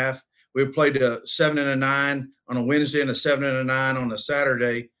second half. We played a 7 and a 9 on a Wednesday and a 7 and a 9 on a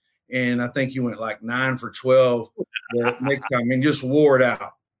Saturday. And I think you went 9 for 12 the next time and just wore it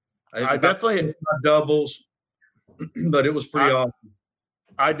out. I definitely doubles, but it was pretty awesome.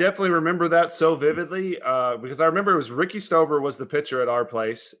 I definitely remember that so vividly because I remember it was Ricky Stover was the pitcher at our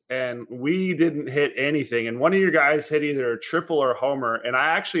place, and we didn't hit anything. And one of your guys hit either a triple or a homer, and I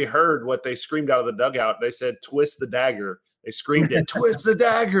actually heard what they screamed out of the dugout. They said, "Twist the dagger." They screamed it, "Twist the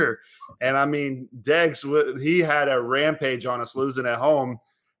dagger." And Deggs, he had a rampage on us losing at home.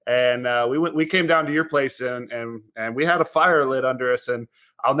 And we came down to your place and we had a fire lit under us, and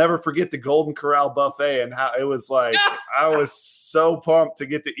I'll never forget the Golden Corral buffet and how it was like I was so pumped to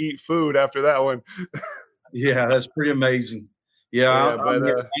get to eat food after that one. Yeah, that's pretty amazing. Yeah,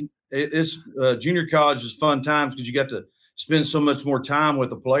 it's junior college is fun times because you got to spend so much more time with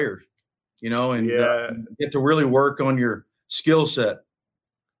the players, and get to really work on your skill set.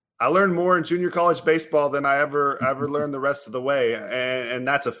 I learned more in junior college baseball than I ever learned the rest of the way. And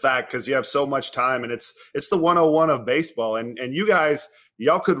that's a fact because you have so much time, and it's the 101 of baseball. And you guys,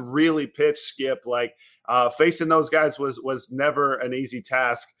 y'all could really pitch, Skip. Facing those guys was never an easy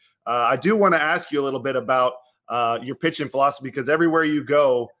task. I do want to ask you a little bit about your pitching philosophy because everywhere you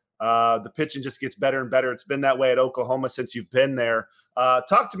go, the pitching just gets better and better. It's been that way at Oklahoma since you've been there.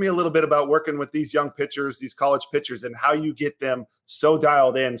 Talk to me a little bit about working with these young pitchers, these college pitchers, and how you get them so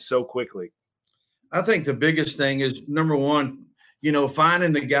dialed in so quickly. I think the biggest thing is, number one,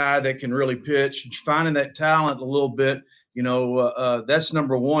 finding the guy that can really pitch, finding that talent a little bit, that's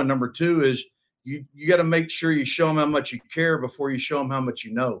number one. Number two is you got to make sure you show them how much you care before you show them how much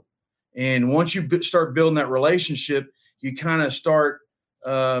you know. And once you start building that relationship, you kind of start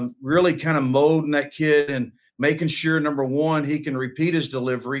really kind of molding that kid and making sure, number one, he can repeat his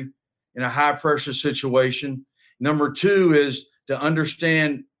delivery in a high pressure situation. Number two is to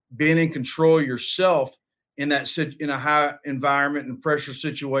understand being in control yourself in a high environment and pressure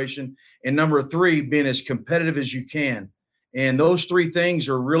situation. And number three, being as competitive as you can. And those three things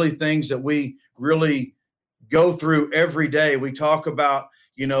are really things that we really go through every day. We talk about,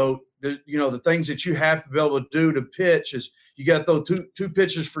 the things that you have to be able to do to pitch is you got to throw two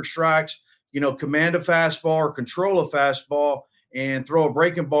pitches for strikes, command a fastball or control a fastball and throw a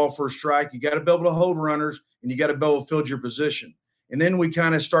breaking ball for a strike. You got to be able to hold runners and you got to be able to field your position. And then we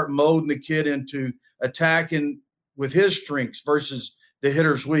kind of start molding the kid into attacking with his strengths versus the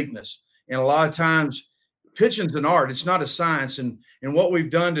hitter's weakness. And a lot of times pitching's an art. It's not a science. And what we've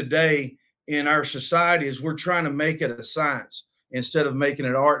done today in our society is we're trying to make it a science instead of making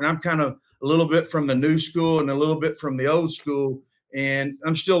it art. And I'm kind of a little bit from the new school and a little bit from the old school. And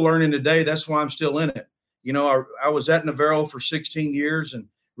I'm still learning today. That's why I'm still in it. I was at Navarro for 16 years and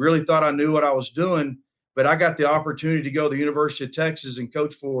really thought I knew what I was doing. But I got the opportunity to go to the University of Texas and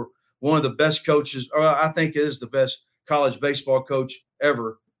coach for one of the best coaches, or I think is the best college baseball coach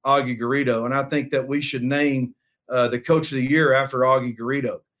ever, Augie Garrido. And I think that we should name the coach of the year after Augie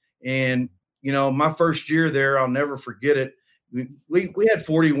Garrido. And, my first year there, I'll never forget it. We had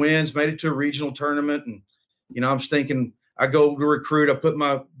 40 wins, made it to a regional tournament. And, I was thinking, I go to recruit, I put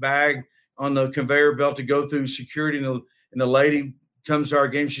my bag on the conveyor belt to go through security. And the lady comes to our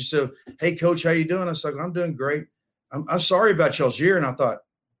game. She said, "Hey, coach, how you doing?" I was like, "I'm doing great. I'm sorry about y'all's year." And I thought,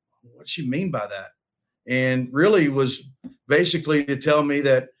 what does she mean by that? And really was basically to tell me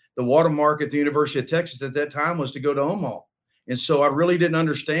that the watermark at the University of Texas at that time was to go to Omaha. And so I really didn't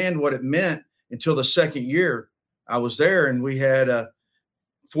understand what it meant until the second year I was there. And we had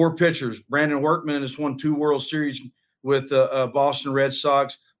 4 pitchers. Brandon Workman has won 2 World Series with Boston Red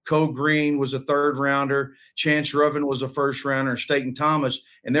Sox. Cole Green was a 3rd rounder. Chance Ruffin was a 1st rounder. Staten Thomas.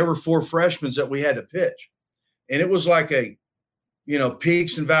 And there were 4 freshmen that we had to pitch. And it was like a,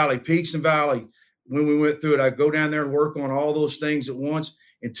 peaks and valley. When we went through it, I'd go down there and work on all those things at once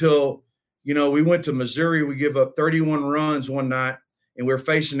until, we went to Missouri. We give up 31 runs one night and we were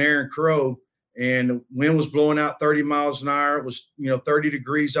facing Aaron Crow and the wind was blowing out 30 miles an hour. It was, 30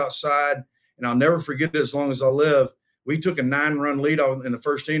 degrees outside. And I'll never forget it as long as I live. We took a 9-run lead in the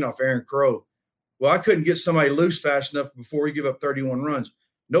first inning off Aaron Crow. Well, I couldn't get somebody loose fast enough before we give up 31 runs.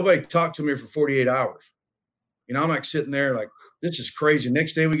 Nobody talked to me for 48 hours. I'm like sitting there like, this is crazy.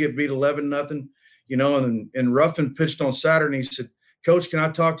 Next day we get beat 11-0, and Ruffin pitched on Saturday and he said, "Coach, can I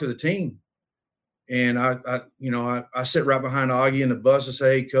talk to the team?" And I sit right behind Augie in the bus and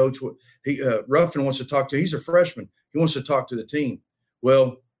say, "Hey, Coach, Ruffin wants to talk to, he's a freshman. He wants to talk to the team."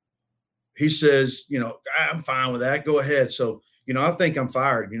 Well, he says, "I'm fine with that. Go ahead." So, I think I'm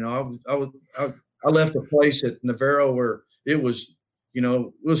fired. I left a place at Navarro where it was,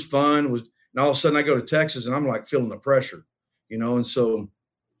 it was fun. And all of a sudden I go to Texas and I'm like feeling the pressure, and so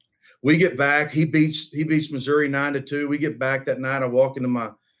we get back. He beats Missouri 9-2. We get back that night. I walk into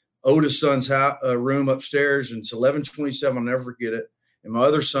my oldest son's room upstairs and it's 11:27. I'll never forget it. In my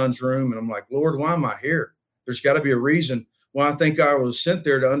other son's room. And I'm like, Lord, why am I here? There's got to be a reason. Well, I think I was sent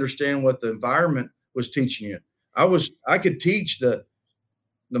there to understand what the environment was teaching you. I could teach the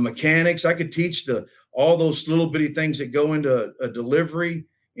mechanics. I could teach all those little bitty things that go into a delivery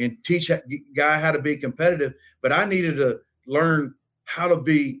and teach a guy how to be competitive. But I needed to learn how to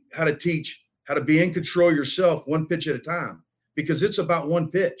be in control yourself one pitch at a time, because it's about one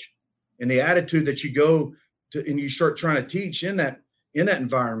pitch and the attitude that you go to and you start trying to teach in that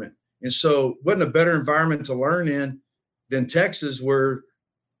environment. And so wasn't a better environment to learn in than Texas, where,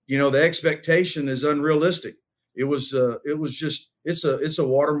 the expectation is unrealistic. It's a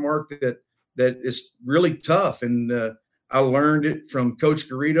watermark that is really tough. And I learned it from Coach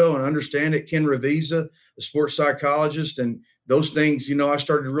Garrido and understand it. Ken Revisa, a sports psychologist, and those things, I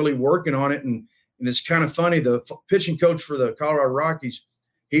started really working on it. And it's kind of funny. The pitching coach for the Colorado Rockies,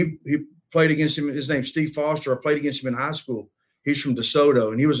 he played against him. His name's Steve Foster. I played against him in high school. He's from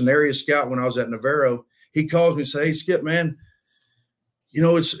DeSoto, and he was an area scout when I was at Navarro. He calls me and says, "Hey, Skip, man,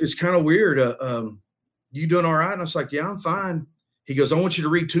 it's kind of weird. You doing all right?" And I was like, "Yeah, I'm fine." He goes, "I want you to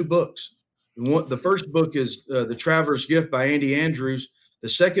read 2 books. The first book is The Traveler's Gift by Andy Andrews. The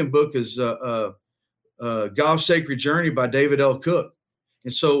second book is Golf's Sacred Journey by David L. Cook."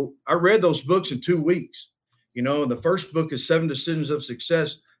 And so I read those books in 2 weeks. And the first book is 7 Decisions of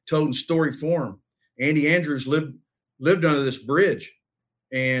Success, told in story form. Andy Andrews lived under this bridge,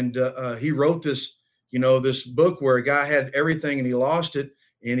 and he wrote this, this book where a guy had everything and he lost it.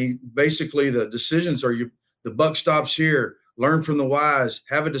 And he basically, the decisions are the buck stops here. learn from the wise,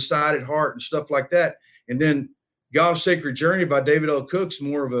 have a decided heart and stuff like that. And then Golf's Sacred Journey by David L. Cook's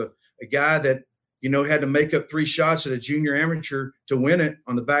more of a guy that, had to make up 3 shots at a junior amateur to win it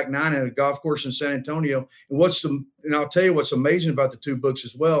on the back 9 at a golf course in San Antonio. And I'll tell you what's amazing about the 2 books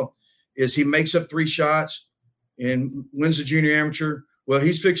as well is he makes up 3 shots and wins the junior amateur. Well,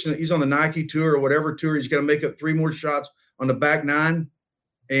 he's on the Nike tour or whatever tour. He's got to make up 3 more shots on the back 9,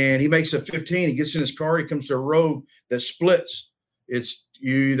 and he makes a 15. He gets in his car. He comes to a road that splits. It's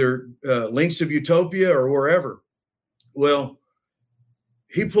either Links of Utopia or wherever. Well,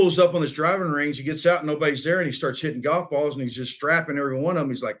 he pulls up on this driving range. He gets out and nobody's there, and he starts hitting golf balls, and he's just strapping every one of them.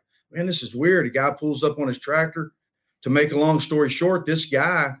 He's like, man, this is weird. A guy pulls up on his tractor. To make a long story short, this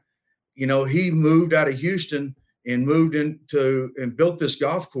guy, he moved out of Houston and moved into and built this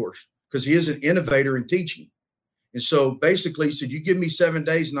golf course because he is an innovator in teaching. And so basically he said, you give me 7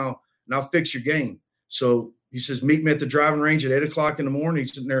 days and I'll fix your game. So he says, meet me at the driving range at 8:00 in the morning.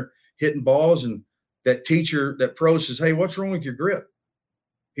 He's sitting there hitting balls, and that teacher, that pro says, hey, what's wrong with your grip?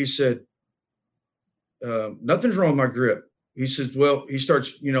 He said, nothing's wrong with my grip. He says, well, he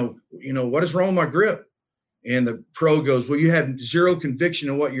starts, what is wrong with my grip? And the pro goes, well, you have zero conviction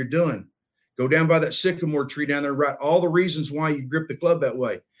in what you're doing. Go down by that sycamore tree down there, write all the reasons why you grip the club that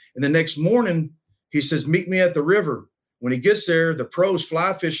way. And the next morning, he says, meet me at the river. When he gets there, the pro's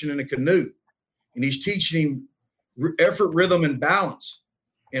fly fishing in a canoe, and he's teaching him effort, rhythm, and balance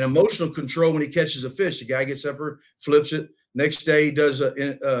and emotional control when he catches a fish. The guy gets up there, flips it. Next day, he does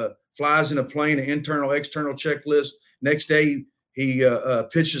flies in a plane, an internal, external checklist. Next day, he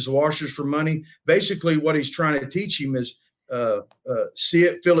pitches washers for money. Basically, what he's trying to teach him is see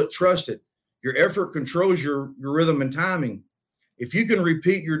it, feel it, trust it. Your effort controls your rhythm and timing. If you can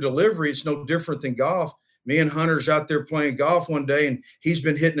repeat your delivery, it's no different than golf. Me and Hunter's out there playing golf one day, and he's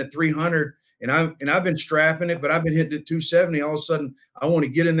been hitting at 300, and I've been strapping it, but I've been hitting at 270. All of a sudden, I want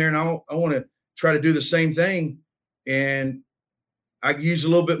to get in there and I want to try to do the same thing, and I use a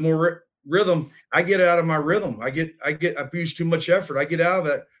little bit more rhythm. I get out of my rhythm. I use too much effort. I get out of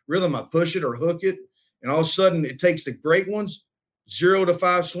that rhythm. I push it or hook it, and all of a sudden, it takes the great ones 0 to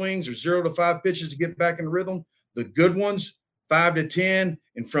 5 swings or 0 to 5 pitches to get back in rhythm. The good ones, 5 to 10,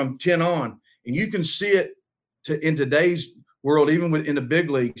 and from 10 on. And you can see it in today's world, even in the big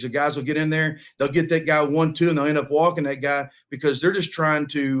leagues. The guys will get in there, they'll get that guy 1-2, and they'll end up walking that guy because they're just trying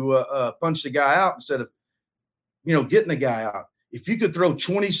to punch the guy out instead of, getting the guy out. If you could throw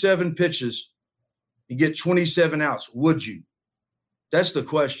 27 pitches and get 27 outs, would you? That's the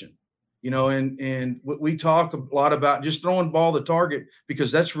question. And we talk a lot about just throwing the ball to target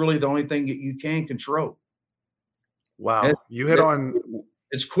because that's really the only thing that you can control. Wow. You hit on.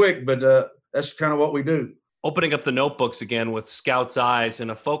 It's quick, but that's kind of what we do. Opening up the notebooks again with Scout's eyes and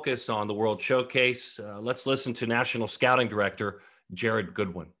a focus on the World Showcase. Let's listen to National Scouting Director Jered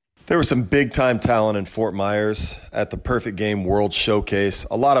Goodwin. There was some big-time talent in Fort Myers at the Perfect Game World Showcase.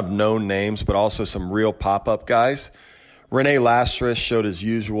 A lot of known names, but also some real pop-up guys. Rene Lastris showed his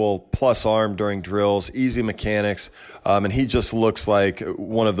usual plus arm during drills, easy mechanics, and he just looks like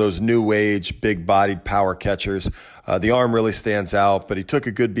one of those new age, big-bodied power catchers. The arm really stands out, but he took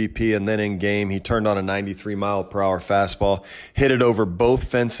a good BP, and then in game, he turned on a 93-mile-per-hour fastball, hit it over both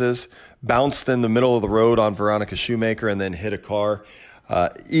fences, bounced in the middle of the road on Veronica Shoemaker, and then hit a car.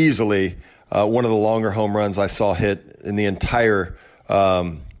 Easily one of the longer home runs I saw hit in the entire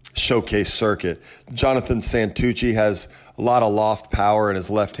showcase circuit. Jonathan Santucci has a lot of loft power in his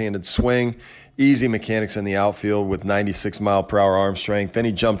left-handed swing, easy mechanics in the outfield with 96-mile-per-hour arm strength. Then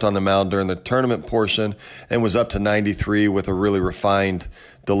he jumped on the mound during the tournament portion and was up to 93 with a really refined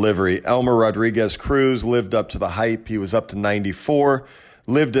delivery. Elmer Rodriguez-Cruz lived up to the hype. He was up to 94,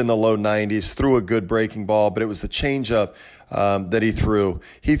 lived in the low 90s, threw a good breaking ball, but it was the changeup that he threw.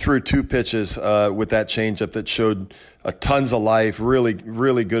 He threw 2 pitches with that changeup that showed tons of life, really,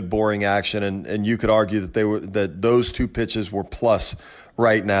 really good boring action, and you could argue that those 2 pitches were plus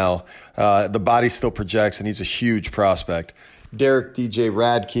right now. The body still projects, and he's a huge prospect. Derek DJ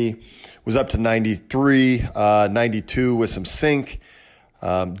Radke was up to 93, 92 with some sink.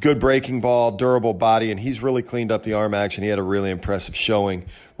 Good breaking ball, durable body, and he's really cleaned up the arm action. He had a really impressive showing.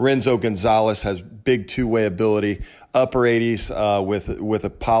 Renzo Gonzalez has big 2-way ability, upper 80s with a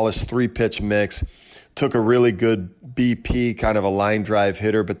polished 3-pitch mix. Took a really good BP, kind of a line drive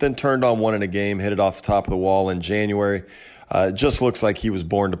hitter, but then turned on one in a game, hit it off the top of the wall in January. Just looks like he was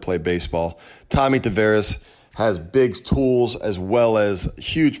born to play baseball. Tommy Tavares has big tools as well as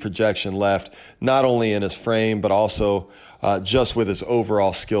huge projection left, not only in his frame, but also just with his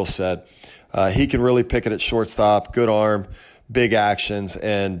overall skill set. He can really pick it at shortstop, good arm, big actions,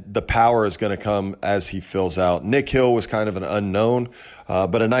 and the power is going to come as he fills out. Nick Hill was kind of an unknown,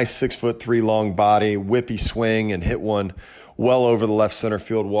 but a nice 6'3" long body, whippy swing, and hit one well over the left center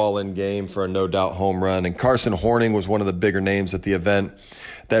field wall in game for a no doubt home run. And Carson Horning was one of the bigger names at the event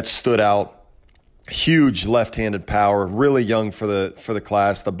that stood out. Huge left-handed power, really young for the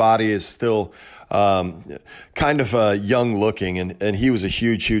class. The body is still kind of young looking, and he was a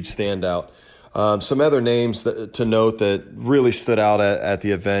huge standout. Some other names to note that really stood out at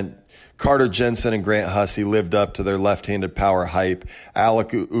the event: Carter Jensen and Grant Hussey lived up to their left-handed power hype. Alec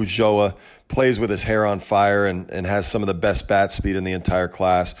Ujoa plays with his hair on fire and has some of the best bat speed in the entire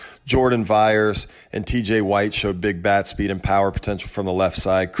class. Jordan Vyers and TJ White showed big bat speed and power potential from the left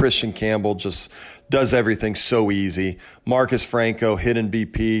side. Christian Campbell just does everything so easy. Marcus Franco hit in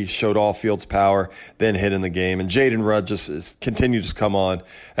BP, showed all fields power, then hit in the game. And Jaden Rudd just continued to come on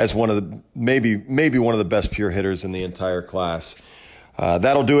as one of the maybe one of the best pure hitters in the entire class.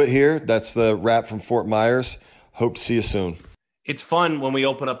 That'll do it here. That's the wrap from Fort Myers. Hope to see you soon. It's fun when we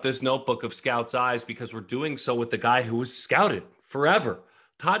open up this notebook of Scout's Eyes because we're doing so with the guy who was scouted forever.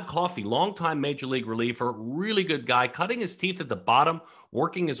 Todd Coffey, longtime major league reliever, really good guy, cutting his teeth at the bottom,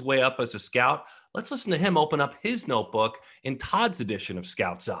 working his way up as a scout. Let's listen to him open up his notebook in Todd's edition of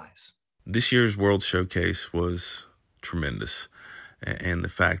Scout's Eyes. This year's World Showcase was tremendous, and the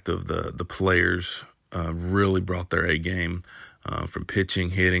fact of the players really brought their A game, from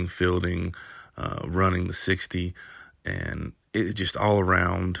pitching, hitting, fielding, running the 60, and it just all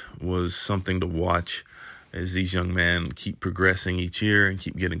around was something to watch as these young men keep progressing each year and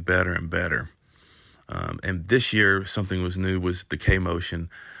keep getting better and better. And this year, something was new, was the K-motion,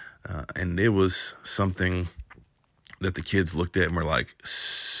 and it was something that the kids looked at and were like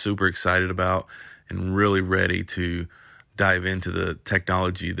super excited about and really ready to dive into the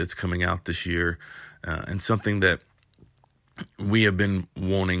technology that's coming out this year, and something that we have been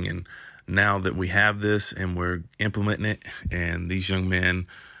wanting. And now that we have this and we're implementing it, and these young men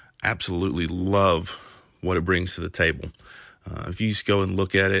absolutely love what it brings to the table. If you just go and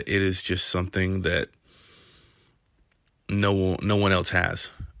look at it, it is just something that no one else has.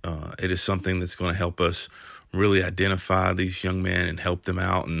 It is something that's going to help us really identify these young men and help them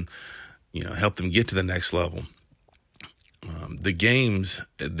out, and help them get to the next level. The games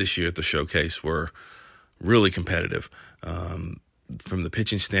this year at the showcase were really competitive. From the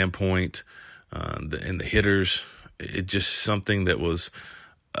pitching standpoint, and the hitters, it just something that was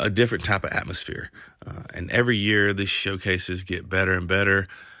a different type of atmosphere. And every year these showcases get better and better.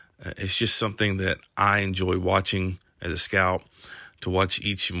 It's just something that I enjoy watching as a scout, to watch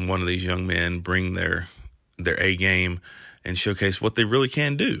each one of these young men bring their A game and showcase what they really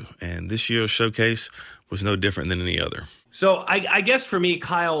can do. And this year's showcase was no different than any other. So I guess for me,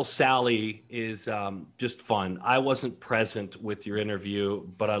 Kyle Salley is just fun. I wasn't present with your interview,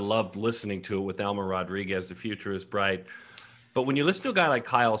 but I loved listening to it with Elmer Rodriguez. The future is bright. But when you listen to a guy like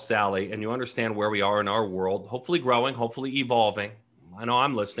Kyle Salley and you understand where we are in our world, hopefully growing, hopefully evolving. I know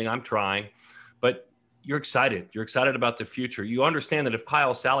I'm listening, I'm trying, but you're excited. You're excited about the future. You understand that if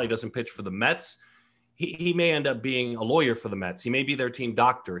Kyle Salley doesn't pitch for the Mets, he may end up being a lawyer for the Mets. He may be their team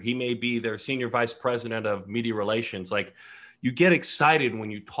doctor. He may be their senior vice president of media relations. Like, you get excited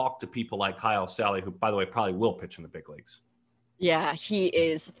when you talk to people like Kyle Salley, who, by the way, probably will pitch in the big leagues. Yeah, he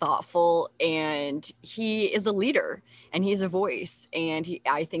is thoughtful, and he is a leader, and he's a voice. And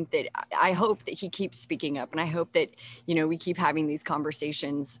I hope that he keeps speaking up, and I hope that, we keep having these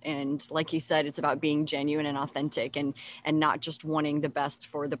conversations. And like he said, it's about being genuine and authentic, and not just wanting the best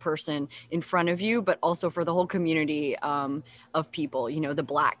for the person in front of you, but also for the whole community of people, the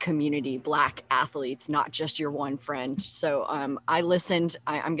Black community, Black athletes, not just your one friend. So I listened.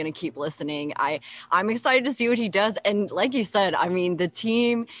 I'm going to keep listening. I'm excited to see what he does. And like you said, I mean, the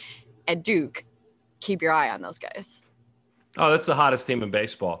team at Duke, keep your eye on those guys. Oh, that's the hottest team in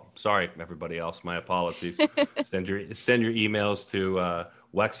baseball. Sorry, everybody else. My apologies. Send your emails to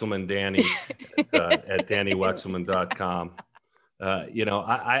Wexelman Dani at DaniWexelman.com.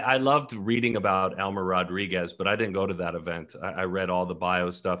 I loved reading about Elmer Rodriguez, but I didn't go to that event. I read all the bio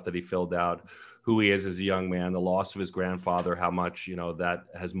stuff that he filled out, who he is as a young man, the loss of his grandfather, how much, that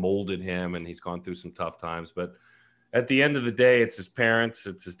has molded him, and he's gone through some tough times. But at the end of the day, it's his parents,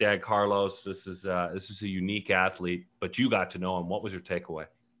 it's his dad, Carlos. This is a unique athlete, but you got to know him. What was your takeaway?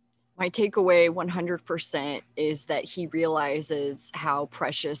 My takeaway 100% is that he realizes how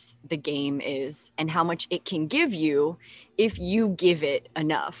precious the game is and how much it can give you if you give it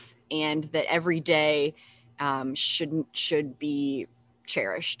enough, and that every day should be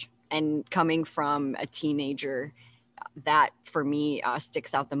cherished. And coming from a teenager, that for me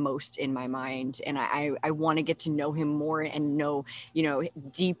sticks out the most in my mind. And I want to get to know him more and know,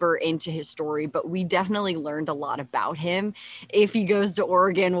 deeper into his story. But we definitely learned a lot about him. If he goes to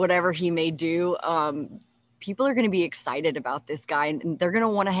Oregon, whatever he may do, people are going to be excited about this guy, and they're going to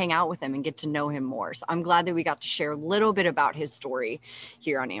want to hang out with him and get to know him more. So I'm glad that we got to share a little bit about his story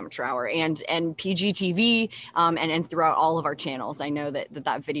here on Amateur Hour and PGTV, and throughout all of our channels. I know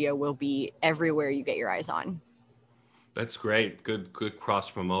that video will be everywhere you get your eyes on. That's great. Good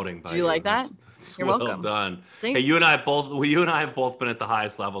cross promoting. Do you like that? You're well welcome. Done. See? Hey, you and I have both been at the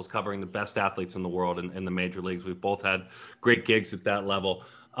highest levels, covering the best athletes in the world in the major leagues. We've both had great gigs at that level.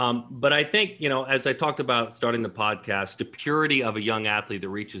 But I think, as I talked about starting the podcast, the purity of a young athlete that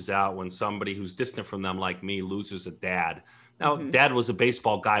reaches out when somebody who's distant from them, like me, loses a dad. Now, Dad was a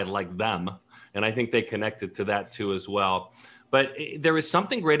baseball guy like them, and I think they connected to that too as well. But there is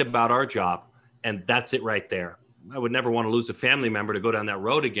something great about our job, and that's it right there. I would never want to lose a family member to go down that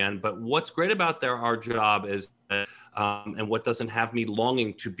road again. But what's great about our job is, and what doesn't have me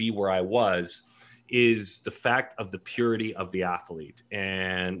longing to be where I was, is the fact of the purity of the athlete.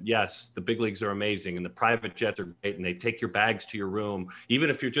 And yes, the big leagues are amazing, and the private jets are great, and they take your bags to your room, even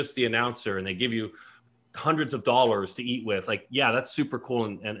if you're just the announcer, and they give you hundreds of dollars to eat with. Like, yeah, that's super cool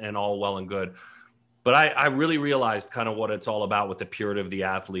and all well and good. But I really realized kind of what it's all about with the purity of the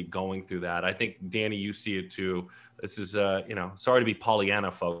athlete going through that. I think, Dani, you see it too. This is, sorry to be Pollyanna,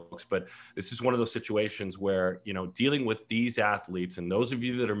 folks, but this is one of those situations where, dealing with these athletes, and those of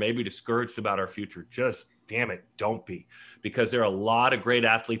you that are maybe discouraged about our future, just damn it, don't be. Because there are a lot of great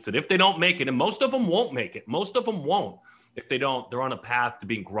athletes that if they don't make it, and most of them won't make it, most of them won't. If they don't, they're on a path to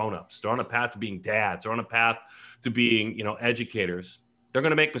being grown-ups. They're on a path to being dads. They're on a path to being, educators. They're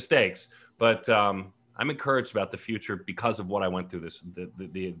going to make mistakes. But I'm encouraged about the future because of what I went through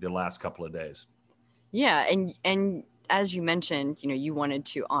the last couple of days. Yeah, and as you mentioned, you wanted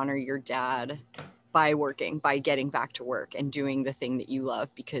to honor your dad by getting back to work and doing the thing that you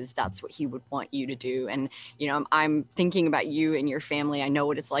love, because that's what he would want you to do. And I'm thinking about you and your family. I know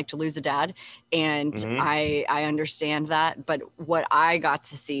what it's like to lose a dad, and I understand that. But what I got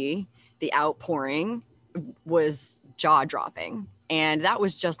to see, the outpouring, was jaw-dropping. And that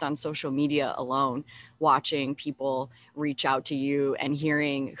was just on social media alone, watching people reach out to you and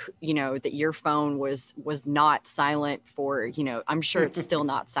hearing, that your phone was not silent for, I'm sure it's still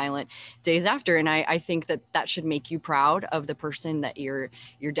not silent days after. And I think that should make you proud of the person that your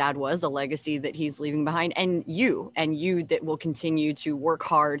dad was, the legacy that he's leaving behind, and you that will continue to work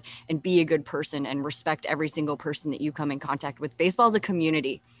hard and be a good person and respect every single person that you come in contact with. Baseball is a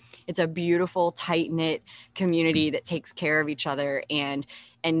community. It's a beautiful, tight-knit community that takes care of each other, and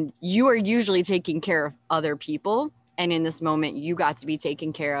you are usually taking care of other people. And in this moment, you got to be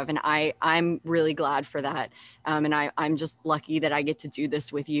taken care of, and I'm really glad for that. And I'm just lucky that I get to do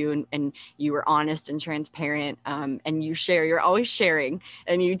this with you, and you were honest and transparent, and you're always sharing,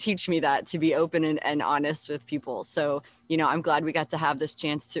 and you teach me that, to be open and honest with people. So, I'm glad we got to have this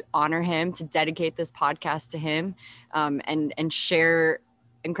chance to honor him, to dedicate this podcast to him, and share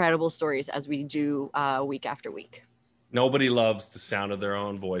incredible stories as we do week after week. Nobody loves the sound of their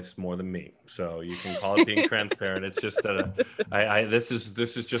own voice more than me. So you can call it being transparent. It's just that this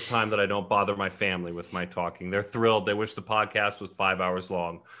is just time that I don't bother my family with my talking. They're thrilled. They wish the podcast was 5 hours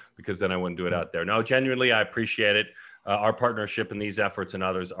long, because then I wouldn't do it out there. No, genuinely, I appreciate it. Our partnership in these efforts and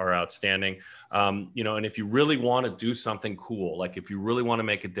others are outstanding. And if you really want to do something cool, like if you really want to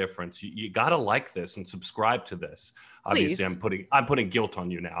make a difference, you got to like this and subscribe to this. Obviously, please. I'm putting guilt on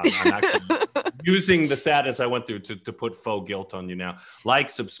you now. I'm actually using the sadness I went through to put faux guilt on you now.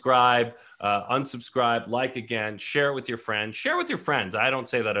 Like, subscribe, unsubscribe, like again, share it with your friends. Share with your friends. I don't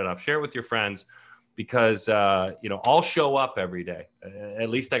say that enough. Share it with your friends, because, I'll show up every day.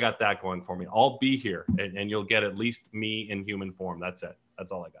 At least I got that going for me. I'll be here, and you'll get at least me in human form. That's it.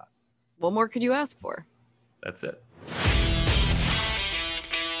 That's all I got. What more could you ask for? That's it.